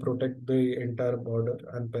 who will protect the entire border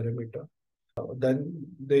and perimeter. Then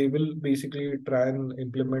they will basically try and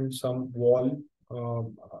implement some wall uh,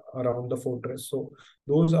 around the fortress. So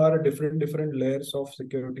those are different layers of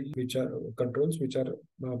security which are controls which are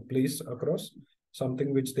placed across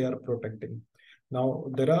something which they are protecting. Now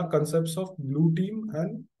there are concepts of blue team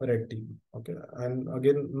and red team. Okay, and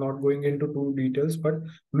again, not going into too details, but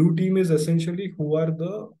blue team is essentially who are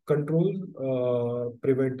the control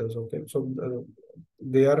preventers. Okay, so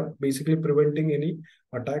they are basically preventing any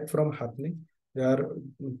attack from happening. They are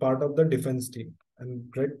part of the defense team. And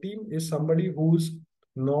red team is somebody who's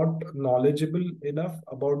not knowledgeable enough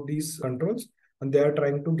about these controls, and they are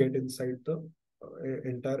trying to get inside the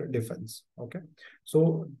entire defense. Okay.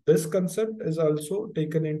 So this concept is also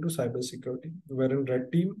taken into cybersecurity, wherein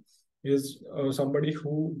red team is somebody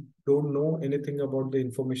who don't know anything about the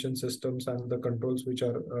information systems and the controls which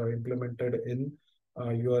are implemented in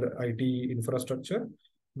your IT infrastructure,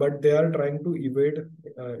 but they are trying to evade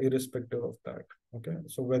irrespective of that. Okay.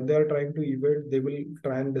 So when they are trying to evade, they will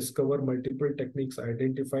try and discover multiple techniques,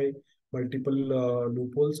 identify multiple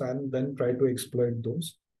loopholes and then try to exploit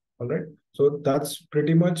those. All right. So that's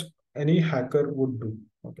pretty much any hacker would do.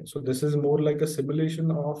 Okay. So this is more like a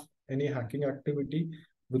simulation of any hacking activity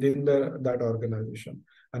within that organization.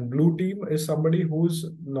 And blue team is somebody who's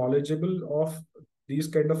knowledgeable of these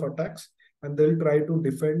kind of attacks, and they'll try to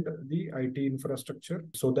defend the IT infrastructure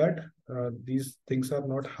so that these things are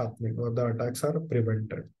not happening or the attacks are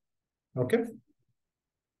prevented. Okay.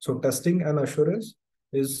 So testing and assurance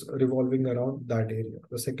is revolving around that area.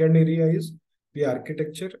 The second area is the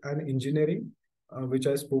architecture and engineering, which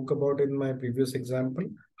I spoke about in my previous example.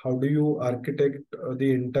 How do you architect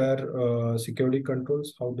the entire security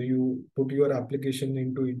controls? How do you put your application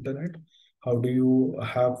into internet? How do you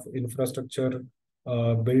have infrastructure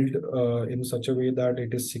built in such a way that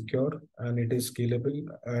it is secure and it is scalable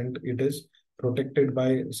and it is protected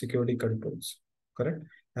by security controls? Correct.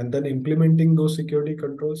 And then implementing those security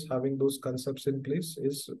controls, having those concepts in place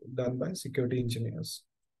is done by security engineers.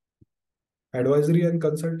 Advisory and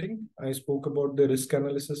consulting, I spoke about the risk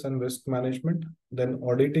analysis and risk management. Then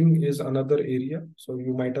auditing is another area. So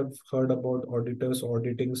you might have heard about auditors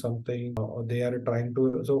auditing something, or they are trying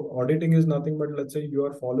to. So auditing is nothing but, let's say you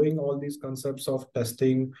are following all these concepts of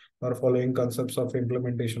testing, or following concepts of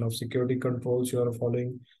implementation of security controls, you are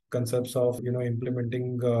following concepts of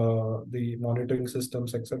implementing the monitoring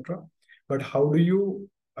systems, etc. But how do you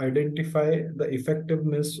identify the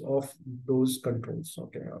effectiveness of those controls?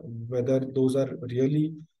 Okay, whether those are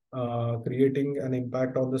really creating an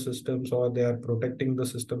impact on the systems, or they are protecting the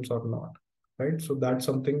systems or not, right? So that's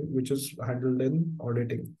something which is handled in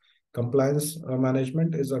auditing. Compliance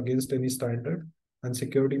management is against any standard, and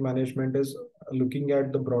security management is looking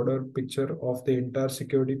at the broader picture of the entire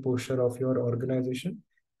security posture of your organization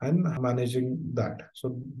and managing that.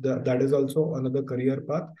 So that is also another career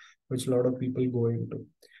path which a lot of people go into.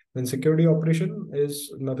 Then security operation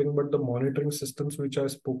is nothing but the monitoring systems which I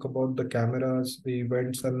spoke about, the cameras, the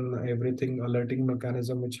events, and everything, alerting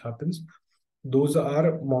mechanism which happens. Those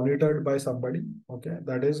are monitored by somebody. Okay,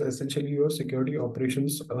 that is essentially your security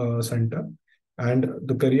operations center. And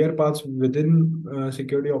the career paths within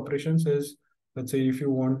security operations is, let's say, if you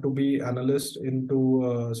want to be analyst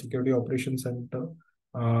into security operations center,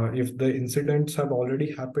 if the incidents have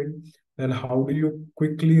already happened, then how do you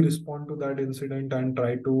quickly respond to that incident and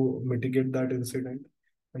try to mitigate that incident?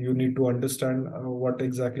 You need to understand what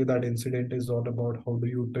exactly that incident is all about. How do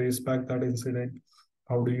you trace back that incident?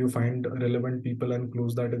 How do you find relevant people and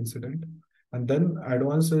close that incident? And then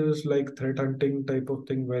advanced is like threat hunting type of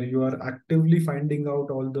thing, where you are actively finding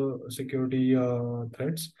out all the security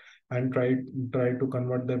threats and try to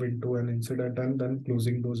convert them into an incident and then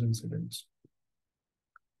closing those incidents.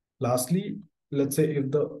 Lastly, let's say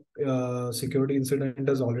if the security incident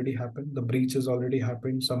has already happened, the breach has already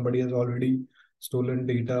happened, somebody has already stolen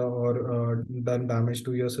data or done damage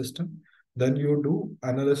to your system, then you do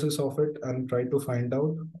analysis of it and try to find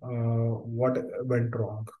out what went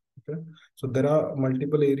wrong. Okay, so there are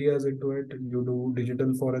multiple areas into it. You do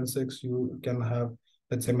digital forensics. You can have,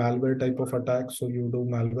 let's say, malware type of attacks. So you do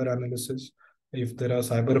malware analysis. If there are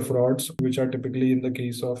cyber frauds, which are typically in the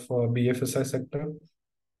case of BFSI sector,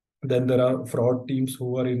 then there are fraud teams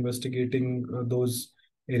who are investigating those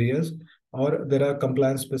areas, or there are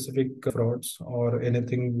compliance specific frauds or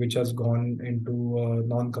anything which has gone into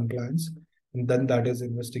non-compliance, and then that is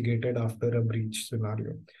investigated after a breach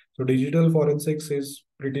scenario. So digital forensics is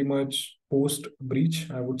pretty much post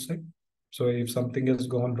breach, I would say. So if something has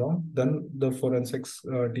gone wrong, then the forensics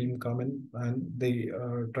team come in and they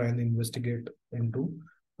try and investigate into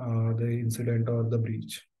the incident or the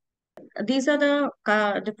breach. These are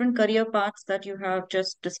the different career paths that you have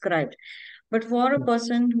just described. But for a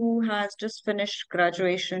person who has just finished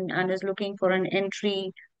graduation and is looking for an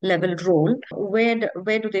entry level role, where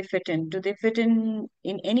do they fit in? Do they fit in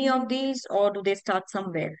any of these, or do they start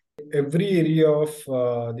somewhere? Every area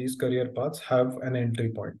of these career paths have an entry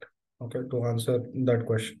point, okay, to answer that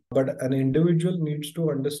question. But an individual needs to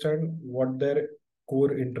understand what their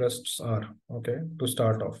core interests are, okay, to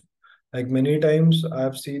start off. Like many times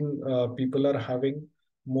I've seen people are having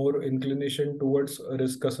more inclination towards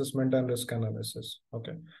risk assessment and risk analysis,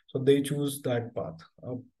 okay, so they choose that path.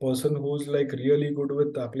 A person who's like really good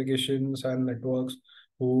with applications and networks,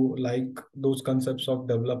 who like those concepts of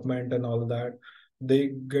development and all that,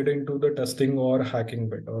 they get into the testing or hacking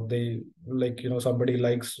bit, or they like, somebody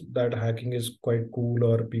likes that hacking is quite cool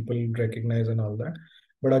or people recognize and all that.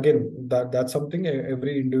 But again, that's something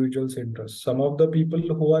every individual's interest. Some of the people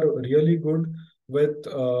who are really good with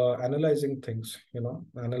analyzing things,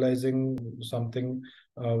 analyzing something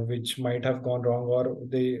which might have gone wrong, or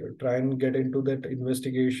they try and get into that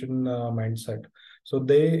investigation mindset. So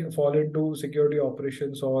they fall into security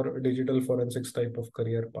operations or digital forensics type of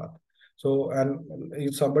career path. So, and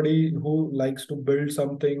if somebody who likes to build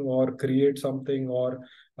something or create something or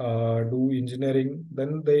do engineering,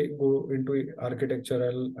 then they go into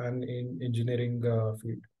architectural and in engineering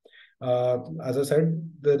field. As I said,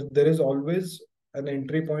 there is always an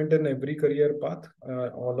entry point in every career path.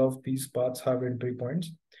 All of these paths have entry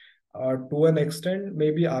points. To an extent,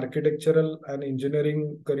 maybe architectural and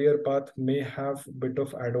engineering career path may have a bit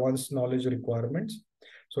of advanced knowledge requirements.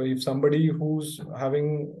 So if somebody who's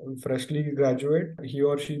having freshly graduate, he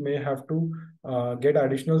or she may have to get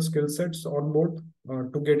additional skill sets on board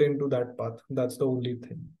to get into that path. That's the only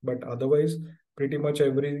thing. But otherwise, pretty much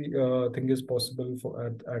every thing is possible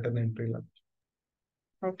for at an entry level.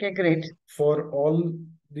 Okay, great. For all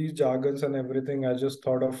these jargons and everything, I just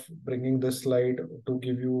thought of bringing this slide to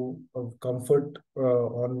give you a comfort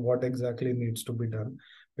on what exactly needs to be done.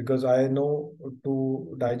 Because I know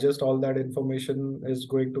to digest all that information is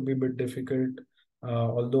going to be a bit difficult,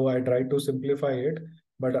 although I try to simplify it.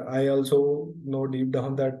 But I also know deep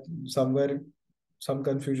down that somewhere some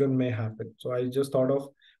confusion may happen. So I just thought of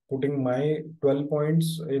putting my 12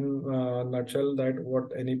 points in a nutshell, that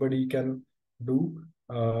what anybody can do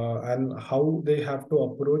and how they have to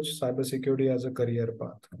approach cybersecurity as a career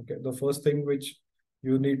path. Okay, the first thing which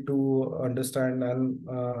you need to understand, and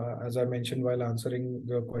as I mentioned while answering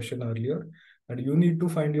the question earlier, that you need to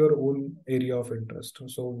find your own area of interest.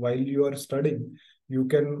 So while you are studying, you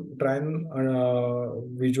can try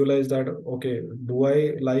and visualize that, okay, do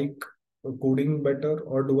I like coding better,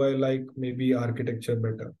 or do I like maybe architecture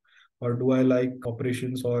better, or do I like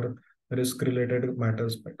operations or risk related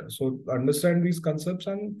matters better? So understand these concepts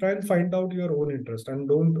and try and find out your own interest, and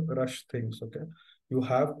don't rush things. Okay, you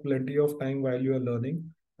have plenty of time while you are learning.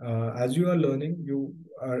 As you are learning, you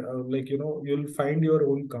are like, you'll find your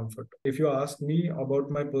own comfort. If you ask me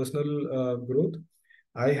about my personal growth,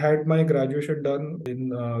 I had my graduation done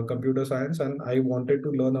in computer science, and I wanted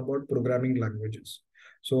to learn about programming languages.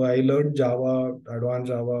 So I learned Java,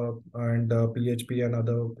 advanced Java, and PHP and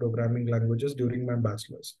other programming languages during my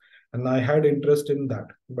bachelor's. And I had interest in that.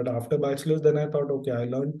 But after bachelor's, then I thought, okay, I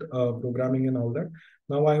learned programming and all that.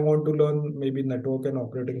 Now I want to learn maybe network and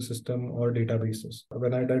operating system or databases.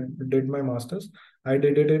 When I did my master's, I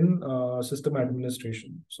did it in system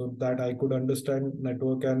administration, so that I could understand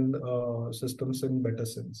network and systems in better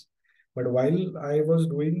sense. But while I was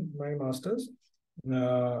doing my master's,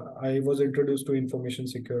 I was introduced to information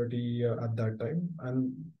security at that time,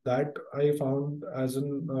 and that I found as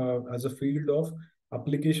a field of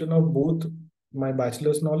application of both my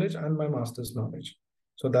bachelor's knowledge and my master's knowledge.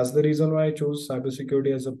 So that's the reason why I chose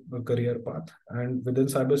cybersecurity as a career path. And within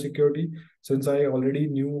cybersecurity, since I already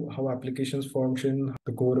knew how applications function,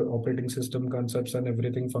 the core operating system concepts and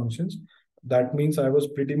everything functions, that means I was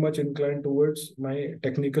pretty much inclined towards my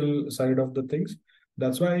technical side of the things.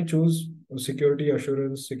 That's why I chose security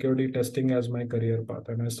assurance, security testing as my career path,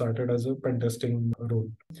 and I started as a pen testing role.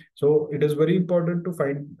 So it is very important to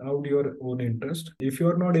find out your own interest. If you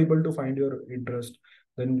are not able to find your interest,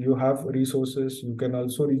 then you have resources. You can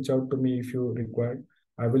also reach out to me if you require.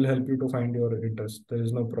 I will help you to find your interest. There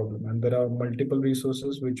is no problem, and there are multiple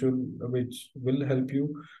resources which will help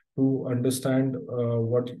you to understand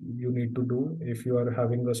what you need to do if you are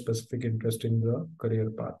having a specific interest in the career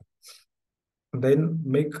path. Then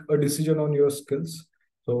make a decision on your skills.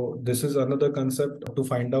 So this is another concept to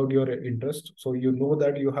find out your interest. So you know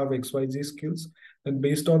that you have XYZ skills, and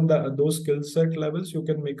based on those skill set levels, you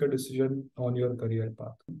can make a decision on your career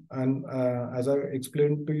path. And as I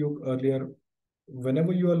explained to you earlier,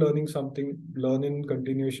 whenever you are learning something, learn in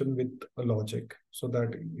continuation with a logic, so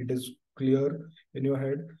that it is clear in your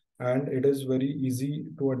head and it is very easy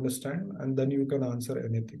to understand, and then you can answer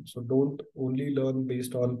anything. So don't only learn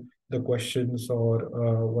based on the questions or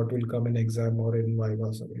what will come in exam or in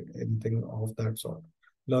vivas or anything of that sort.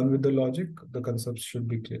 Learn with the logic. The concepts should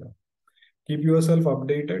be clear. Keep yourself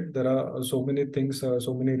updated. There are so many things,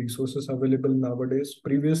 so many resources available nowadays.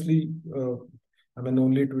 Previously, I mean,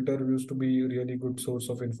 only Twitter used to be a really good source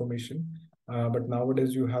of information. But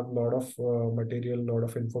nowadays you have a lot of material, a lot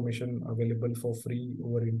of information available for free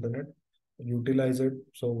over internet. Utilize it.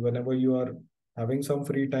 So whenever you are having some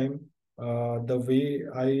free time, the way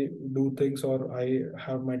I do things, or I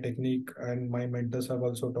have my technique, and my mentors have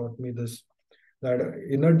also taught me this, that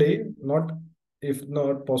in a day, not if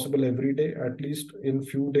not possible every day, at least in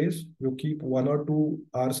few days, you keep 1 or 2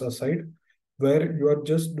 hours aside where you are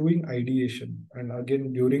just doing ideation. And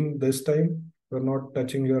again, during this time, you're not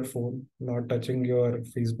touching your phone, not touching your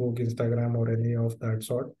Facebook, Instagram, or any of that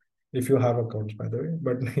sort. If you have accounts, by the way,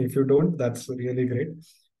 but if you don't, that's really great.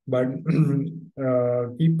 but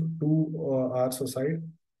keep 2 hours aside,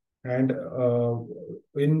 and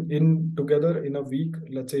in together in a week,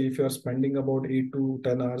 let's say if you are spending about 8 to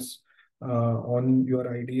 10 hours on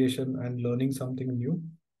your ideation and learning something new,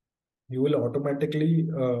 you will automatically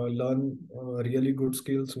learn really good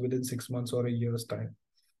skills within 6 months or a year's time.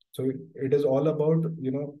 So it is all about,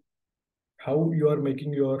 how you are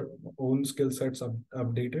making your own skill sets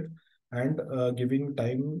updated, and giving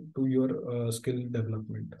time to your skill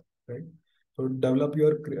development, right? So develop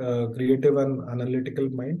your creative and analytical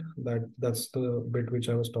mind. That's the bit which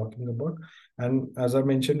I was talking about. And as I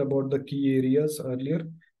mentioned about the key areas earlier,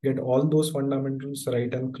 get all those fundamentals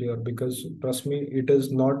right and clear, because trust me, it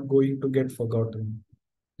is not going to get forgotten.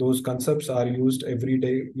 Those concepts are used every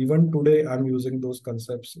day. Even today I'm using those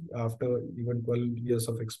concepts after even 12 years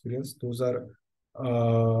of experience. Those are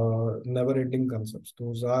never ending concepts.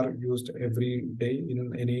 Those are used every day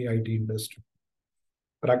in any IT industry.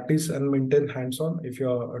 Practice and maintain hands-on. If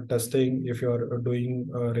you're testing, if you're doing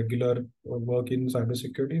regular work in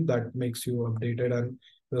cybersecurity, that makes you updated, and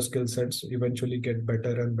your skill sets eventually get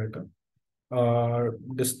better and better.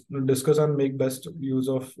 Discuss and make best use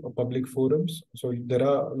of public forums. So there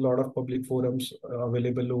are a lot of public forums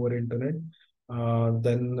available over internet.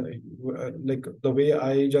 Then like the way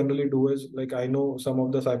I generally do is, like, I know some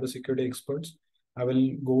of the cybersecurity experts. I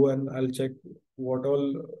will go and I'll check what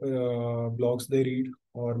all blogs they read,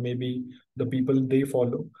 or maybe the people they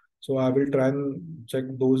follow. So I will try and check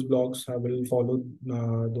those blogs. I will follow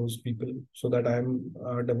those people, so that I'm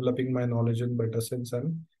developing my knowledge in better sense,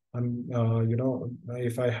 and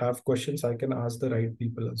if I have questions, I can ask the right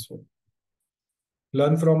people as well.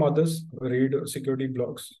 Learn from others, read security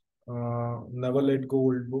blogs. Never let go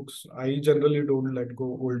old books. I generally don't let go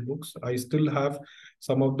old books. I still have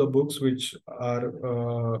some of the books which I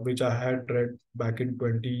had read back in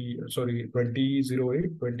 2008,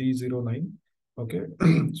 2009. Okay.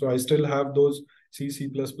 So I still have those C++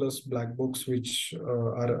 black books which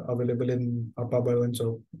are available in Appa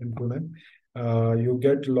in Pune. You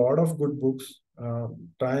get a lot of good books.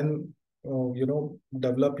 Try and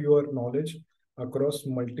develop your knowledge across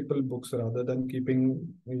multiple books, rather than keeping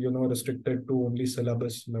restricted to only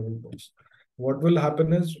syllabus level books. What will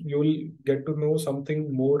happen is you'll get to know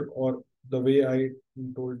something more, or the way I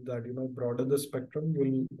told that, broader the spectrum,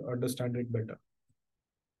 you'll understand it better.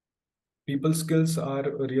 People skills are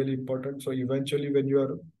really important. So eventually when you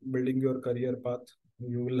are building your career path,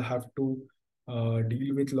 you will have to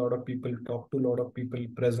deal with a lot of people, talk to a lot of people,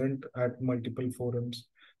 present at multiple forums.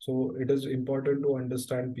 So it is important to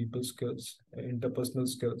understand people skills, interpersonal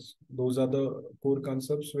skills. Those are the core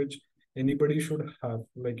concepts which anybody should have,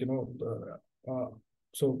 like,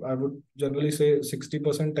 so I would generally say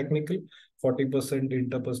 60% technical, 40%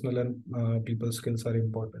 interpersonal, and people skills are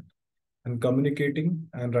important. And communicating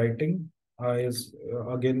and writing is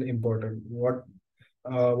again important. What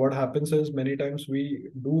happens is, many times we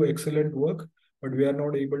do excellent work, but we are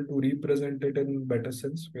not able to represent it in better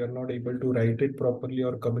sense. We are not able to write it properly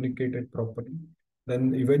or communicate it properly.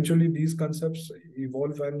 Then eventually these concepts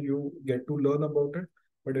evolve and you get to learn about it.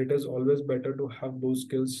 But it is always better to have those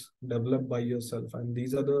skills developed by yourself. And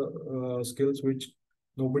these are the skills which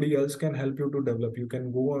nobody else can help you to develop. You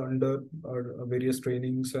can go under various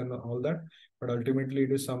trainings and all that, but ultimately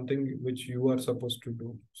it is something which you are supposed to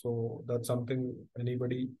do. So that's something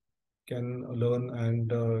anybody can learn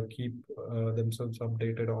and keep themselves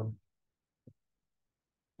updated on.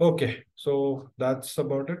 Okay, so that's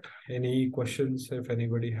about it. Any questions, if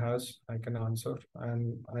anybody has, I can answer.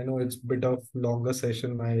 And I know it's a bit of longer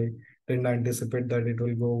session. I didn't anticipate that it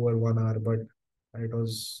will go over 1 hour, but it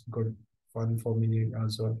was good fun for me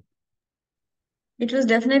as well. It was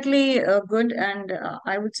definitely good, and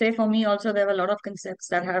I would say for me also there were a lot of concepts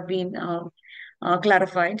that have been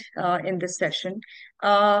clarified in this session.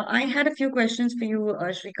 I had a few questions for you,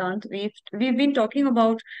 Shrikant. We've been talking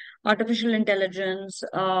about artificial intelligence,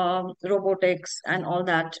 robotics, and all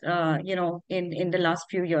that, in the last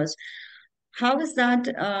few years. How is that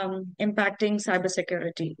impacting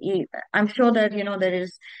cybersecurity? I'm sure that there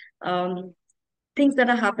is um, things that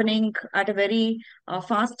are happening at a very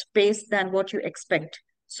fast pace than what you expect.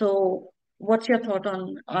 So, what's your thought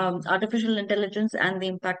on artificial intelligence and the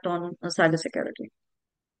impact on cybersecurity?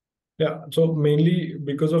 Yeah, so mainly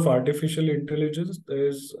because of artificial intelligence,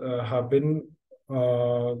 there's have been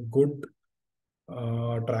good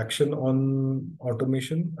traction on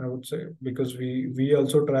automation, I would say, because we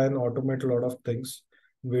also try and automate a lot of things.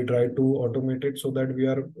 We try to automate it so that we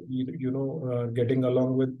are getting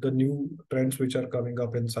along with the new trends which are coming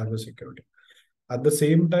up in cybersecurity. At the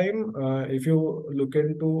same time, if you look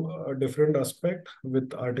into a different aspect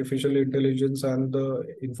with artificial intelligence and the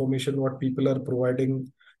information what people are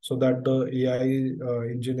providing so that the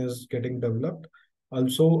AI engine is getting developed,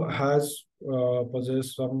 also has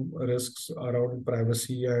possess some risks around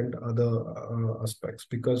privacy and other aspects,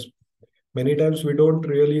 because many times we don't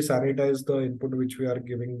really sanitize the input which we are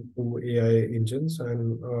giving to AI engines,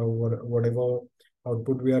 and whatever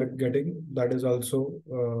output we are getting, that is also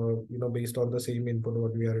based on the same input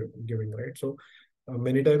what we are giving, right? So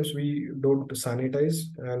many times we don't sanitize,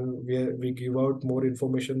 and we give out more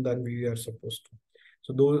information than we are supposed to.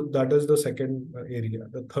 So that is the second area.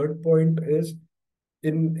 The third point is,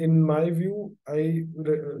 in my view,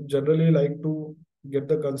 generally like to get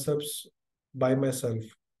the concepts by myself.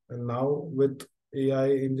 And now with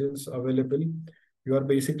AI engines available, you are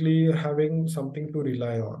basically having something to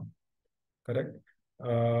rely on, correct?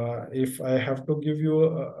 If I have to give you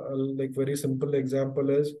a like very simple example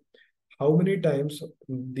is, how many times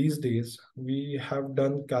these days we have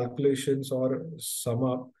done calculations or sum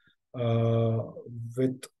up uh,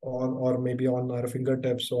 with on, or maybe on our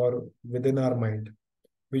fingertips or within our mind.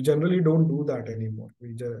 We generally don't do that anymore.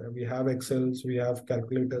 We have excels, we have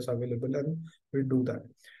calculators available, and we do that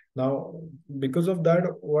now. Because of that,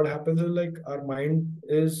 what happens is, like, our mind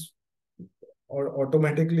is or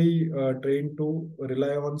automatically trained to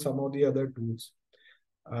rely on some of the other tools,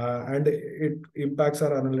 and it impacts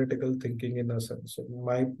our analytical thinking in a sense. So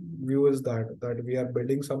my view is that we are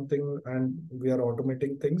building something and we are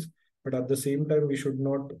automating things, but at the same time we should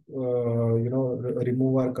not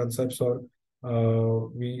remove our concepts, or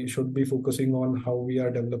we should be focusing on how we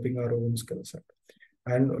are developing our own skill set.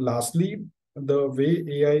 And lastly, the way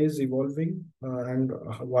AI is evolving, and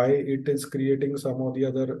why it is creating some of the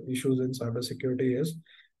other issues in cybersecurity is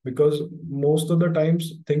because most of the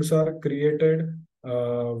times things are created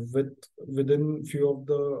within few of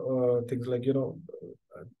the things, like,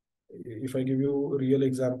 if I give you a real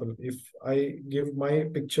example, if I give my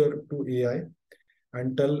picture to AI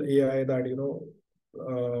and tell AI that,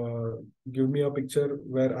 give me a picture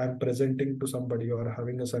where I'm presenting to somebody or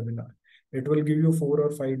having a seminar, it will give you 4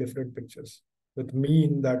 or 5 different pictures with me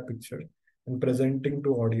in that picture and presenting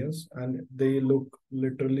to audience, and they look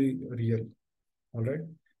literally real. All right.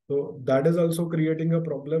 So that is also creating a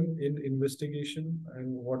problem in investigation,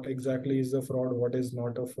 and what exactly is a fraud, what is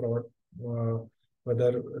not a fraud, uh,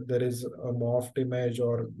 whether there is a morphed image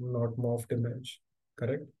or not morphed image,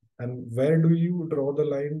 correct? And where do you draw the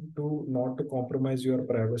line to not to compromise your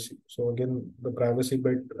privacy? So again, the privacy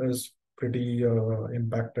bit is pretty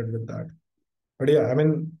impacted with that. But yeah, I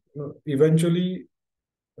mean, eventually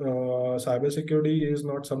cybersecurity is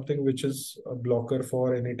not something which is a blocker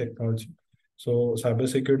for any technology. So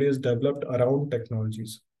cybersecurity is developed around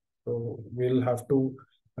technologies. So we'll have to,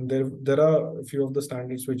 and there are a few of the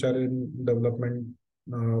standards which are in development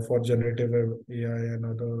for generative AI and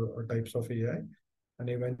other types of AI. And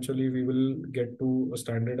eventually we will get to a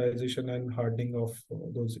standardization and hardening of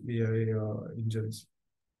those AI engines.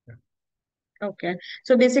 Yeah. Okay.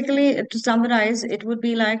 So basically, to summarize, it would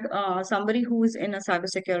be like somebody who is in a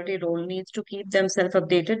cybersecurity role needs to keep themselves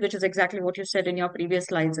updated, which is exactly what you said in your previous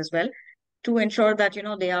slides as well, to ensure that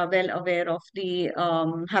they are well aware of the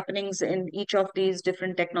happenings in each of these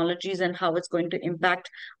different technologies and how it's going to impact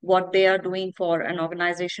what they are doing for an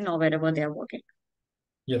organization or wherever they are working.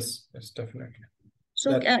 Yes, yes, definitely.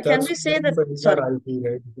 So can That's we say core that? of Sorry. entire IT,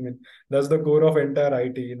 right? I mean, that's the core of entire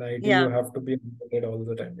IT. In IT, you Yeah. have to be updated all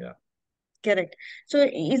the time. Yeah. Correct. So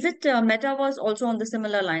is it metaverse also on the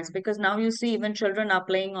similar lines? Because now you see even children are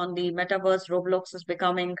playing on the metaverse. Roblox is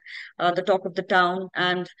becoming the talk of the town,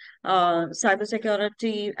 and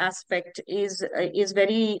cybersecurity aspect is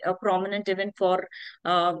very prominent even for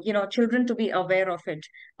children to be aware of it.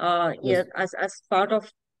 Yeah, Yes. as part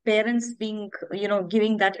of parents being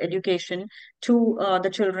giving that education to the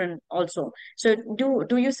children also. So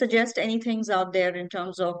do you suggest any things out there in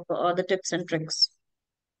terms of the tips and tricks?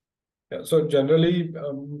 Yeah. So generally,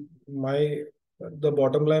 my the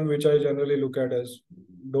bottom line which I generally look at is,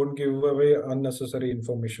 don't give away unnecessary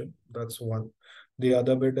information. That's one. The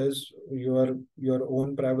other bit is your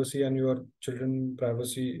own privacy and your children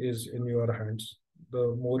privacy is in your hands.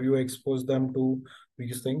 The more you expose them to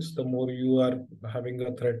these things, the more you are having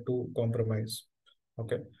a threat to compromise.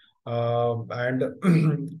 Okay. And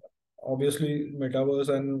obviously, metaverse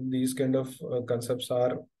and these kind of concepts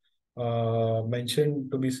are mentioned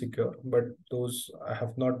to be secure, but those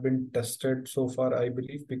have not been tested so far, I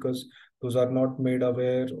believe, because those are not made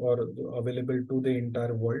aware or available to the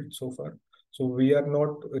entire world so far. So we are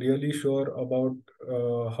not really sure about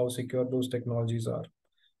how secure those technologies are.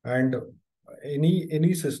 And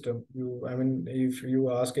any system, I mean, if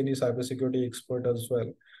you ask any cybersecurity expert as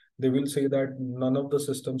well, they will say that none of the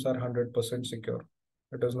systems are 100% secure.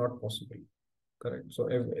 It is not possible. Correct. So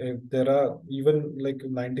if there are even like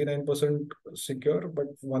 99% secure, but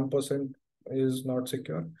 1% is not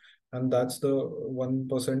secure, and that's the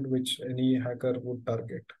 1% which any hacker would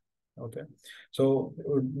target. Okay. So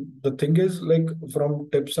the thing is, like, from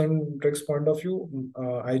tips and tricks point of view,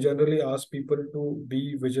 I generally ask people to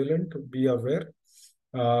be vigilant, be aware,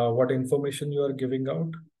 what information you are giving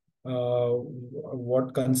out,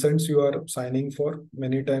 what consents you are signing for.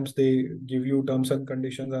 Many times they give you terms and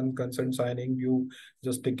conditions and consent signing. You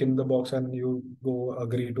just tick in the box and you go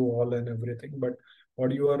agree to all and everything. But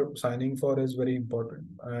what you are signing for is very important.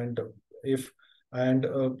 If and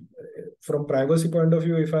from privacy point of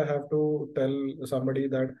view, if I have to tell somebody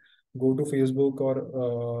that go to Facebook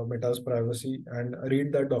or Meta's privacy and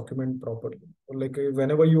read that document properly, like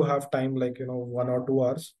whenever you have time, like 1 or 2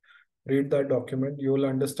 hours, read that document, you will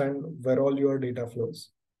understand where all your data flows.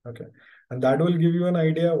 Okay. And that will give you an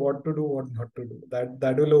idea what to do, what not to do.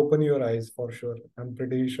 That will open your eyes for sure. I'm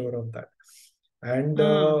pretty sure of that. And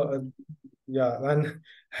Mm. yeah,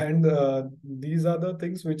 and these are the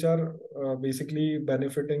things which are basically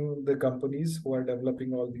benefiting the companies who are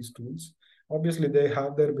developing all these tools. Obviously they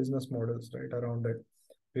have their business models right around it.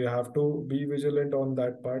 We have to be vigilant on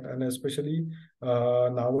that part. And especially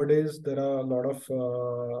nowadays there are a lot of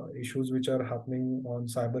issues which are happening on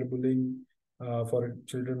cyberbullying for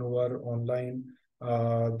children who are online.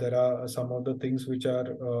 There are some of the things which are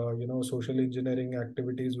social engineering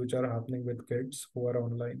activities which are happening with kids who are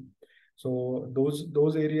online. So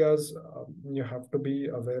those areas you have to be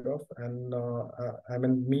aware of. And I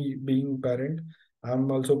mean, me being parent,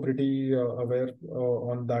 I'm also pretty aware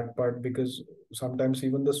on that part, because sometimes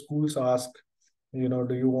even the schools ask,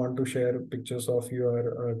 do you want to share pictures of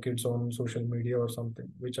your kids on social media or something,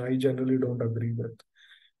 which I generally don't agree with.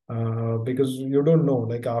 Because you don't know,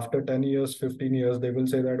 like after 10 years, 15 years, they will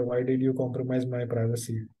say that, why did you compromise my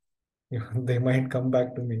privacy? They might come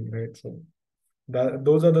back to me, right? So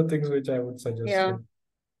those are the things which I would suggest. Yeah, Yeah.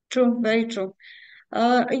 true, very true.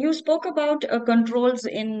 You spoke about controls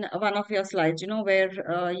in one of your slides,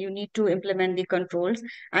 where you need to implement the controls,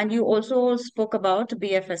 and you also spoke about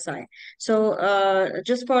BFSI. So,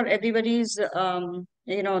 just for everybody's,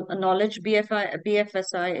 knowledge,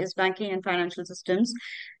 BFSI is banking and financial systems.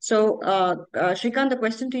 So, Shrikant, the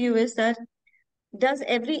question to you is that does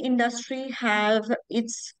every industry have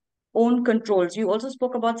its own controls? You also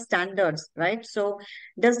spoke about standards, right? So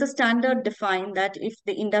does the standard define that if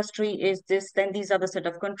the industry is this, then these are the set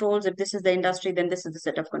of controls? If this is the industry, then this is the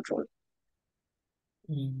set of control.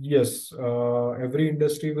 Yes, every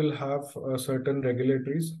industry will have certain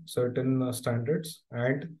regulatories, certain standards,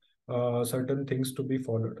 and certain things to be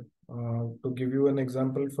followed. To give you an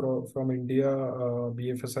example from India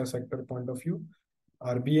BFSI sector point of view,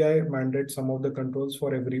 RBI mandates some of the controls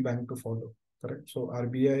for every bank to follow. Correct. So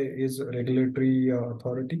RBI is regulatory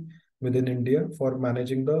authority within India for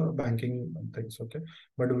managing the banking things. Okay.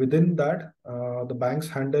 But within that, the banks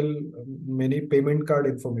handle many payment card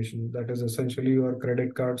information. That is essentially your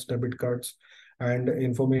credit cards, debit cards, and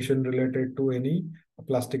information related to any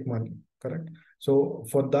plastic money. Correct. So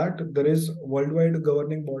for that, there is worldwide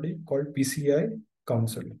governing body called PCI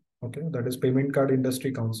Council. Okay, that is Payment Card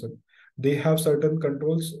Industry Council. They have certain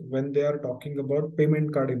controls when they are talking about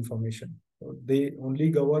payment card information. So they only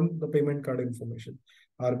govern the payment card information.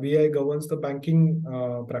 RBI governs the banking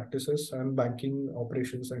practices and banking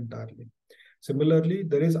operations entirely. Similarly,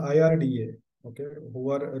 there is IRDA, okay, who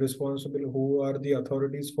are responsible, who are the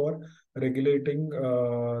authorities for regulating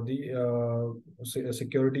the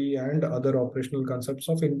security and other operational concepts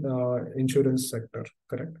of insurance sector,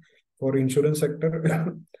 correct? For insurance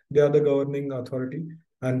sector, they are the governing authority,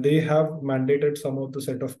 and they have mandated some of the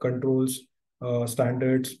set of controls,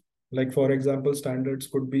 standards. Like for example, standards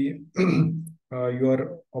could be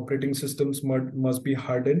your operating systems must be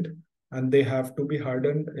hardened, and they have to be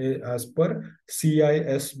hardened as per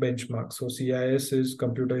CIS benchmark. So CIS is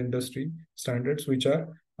computer industry standards, which are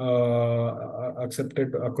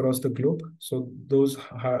accepted across the globe. So those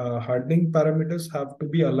hardening parameters have to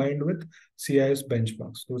be aligned with CIS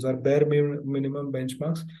benchmarks. Those are bare minimum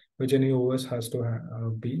benchmarks which any OS has to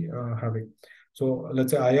be having. So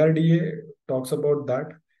let's say IRDA talks about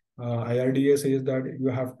that. IRDA says that you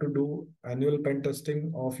have to do annual pen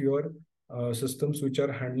testing of your systems which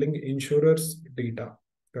are handling insurers' data,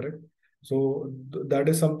 correct? So that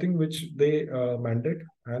is something which they mandate,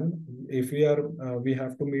 and if we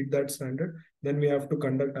have to meet that standard, then we have to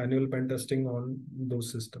conduct annual pen testing on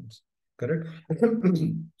those systems, correct?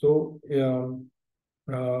 So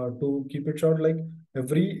To keep it short, like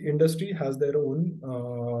every industry has their own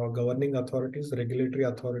governing authorities, regulatory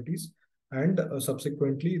authorities, and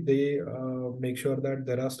subsequently they make sure that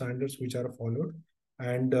there are standards which are followed.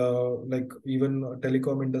 And like even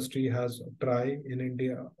telecom industry has TRAI in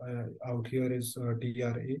India. Out here is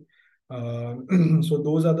TRA. So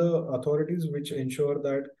those are the authorities which ensure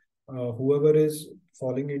that whoever is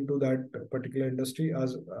falling into that particular industry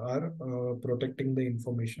as are protecting the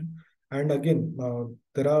information. And again,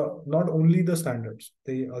 there are not only the standards,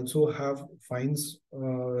 they also have fines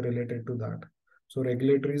related to that. So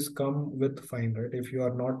regulatories come with fine, right? If you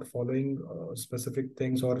are not following specific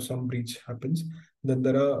things or some breach happens, then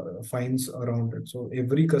there are fines around it. So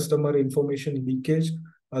every customer information leakage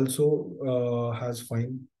also has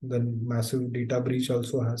fine. Then massive data breach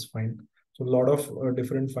also has fine. So a lot of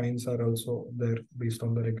different fines are also there based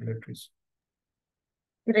on the regulatories.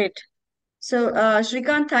 Great. So,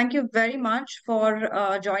 Shrikant, thank you very much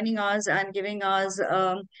for joining us and giving us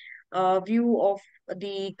a view of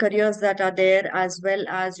the careers that are there, as well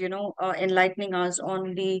as, enlightening us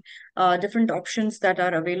on the different options that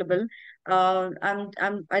are available.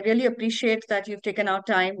 I really appreciate that you've taken out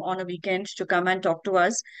time on a weekend to come and talk to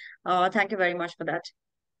us. Thank you very much for that.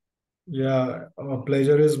 Yeah,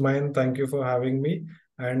 pleasure is mine. Thank you for having me.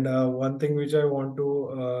 And one thing which I want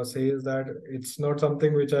to say is that it's not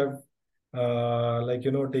something which I've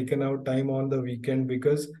taken out time on the weekend,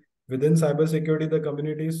 because within cybersecurity, the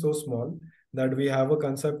community is so small that we have a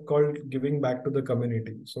concept called giving back to the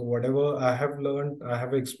community. So whatever I have learned, I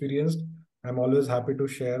have experienced, I'm always happy to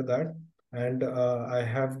share that. And I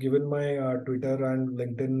have given my Twitter and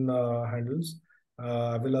LinkedIn handles.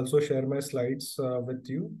 I will also share my slides with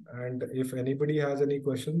you. And if anybody has any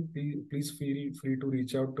question, please feel free to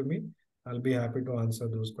reach out to me. I'll be happy to answer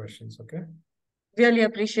those questions. Okay. Really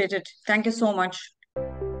appreciate it. Thank you so much.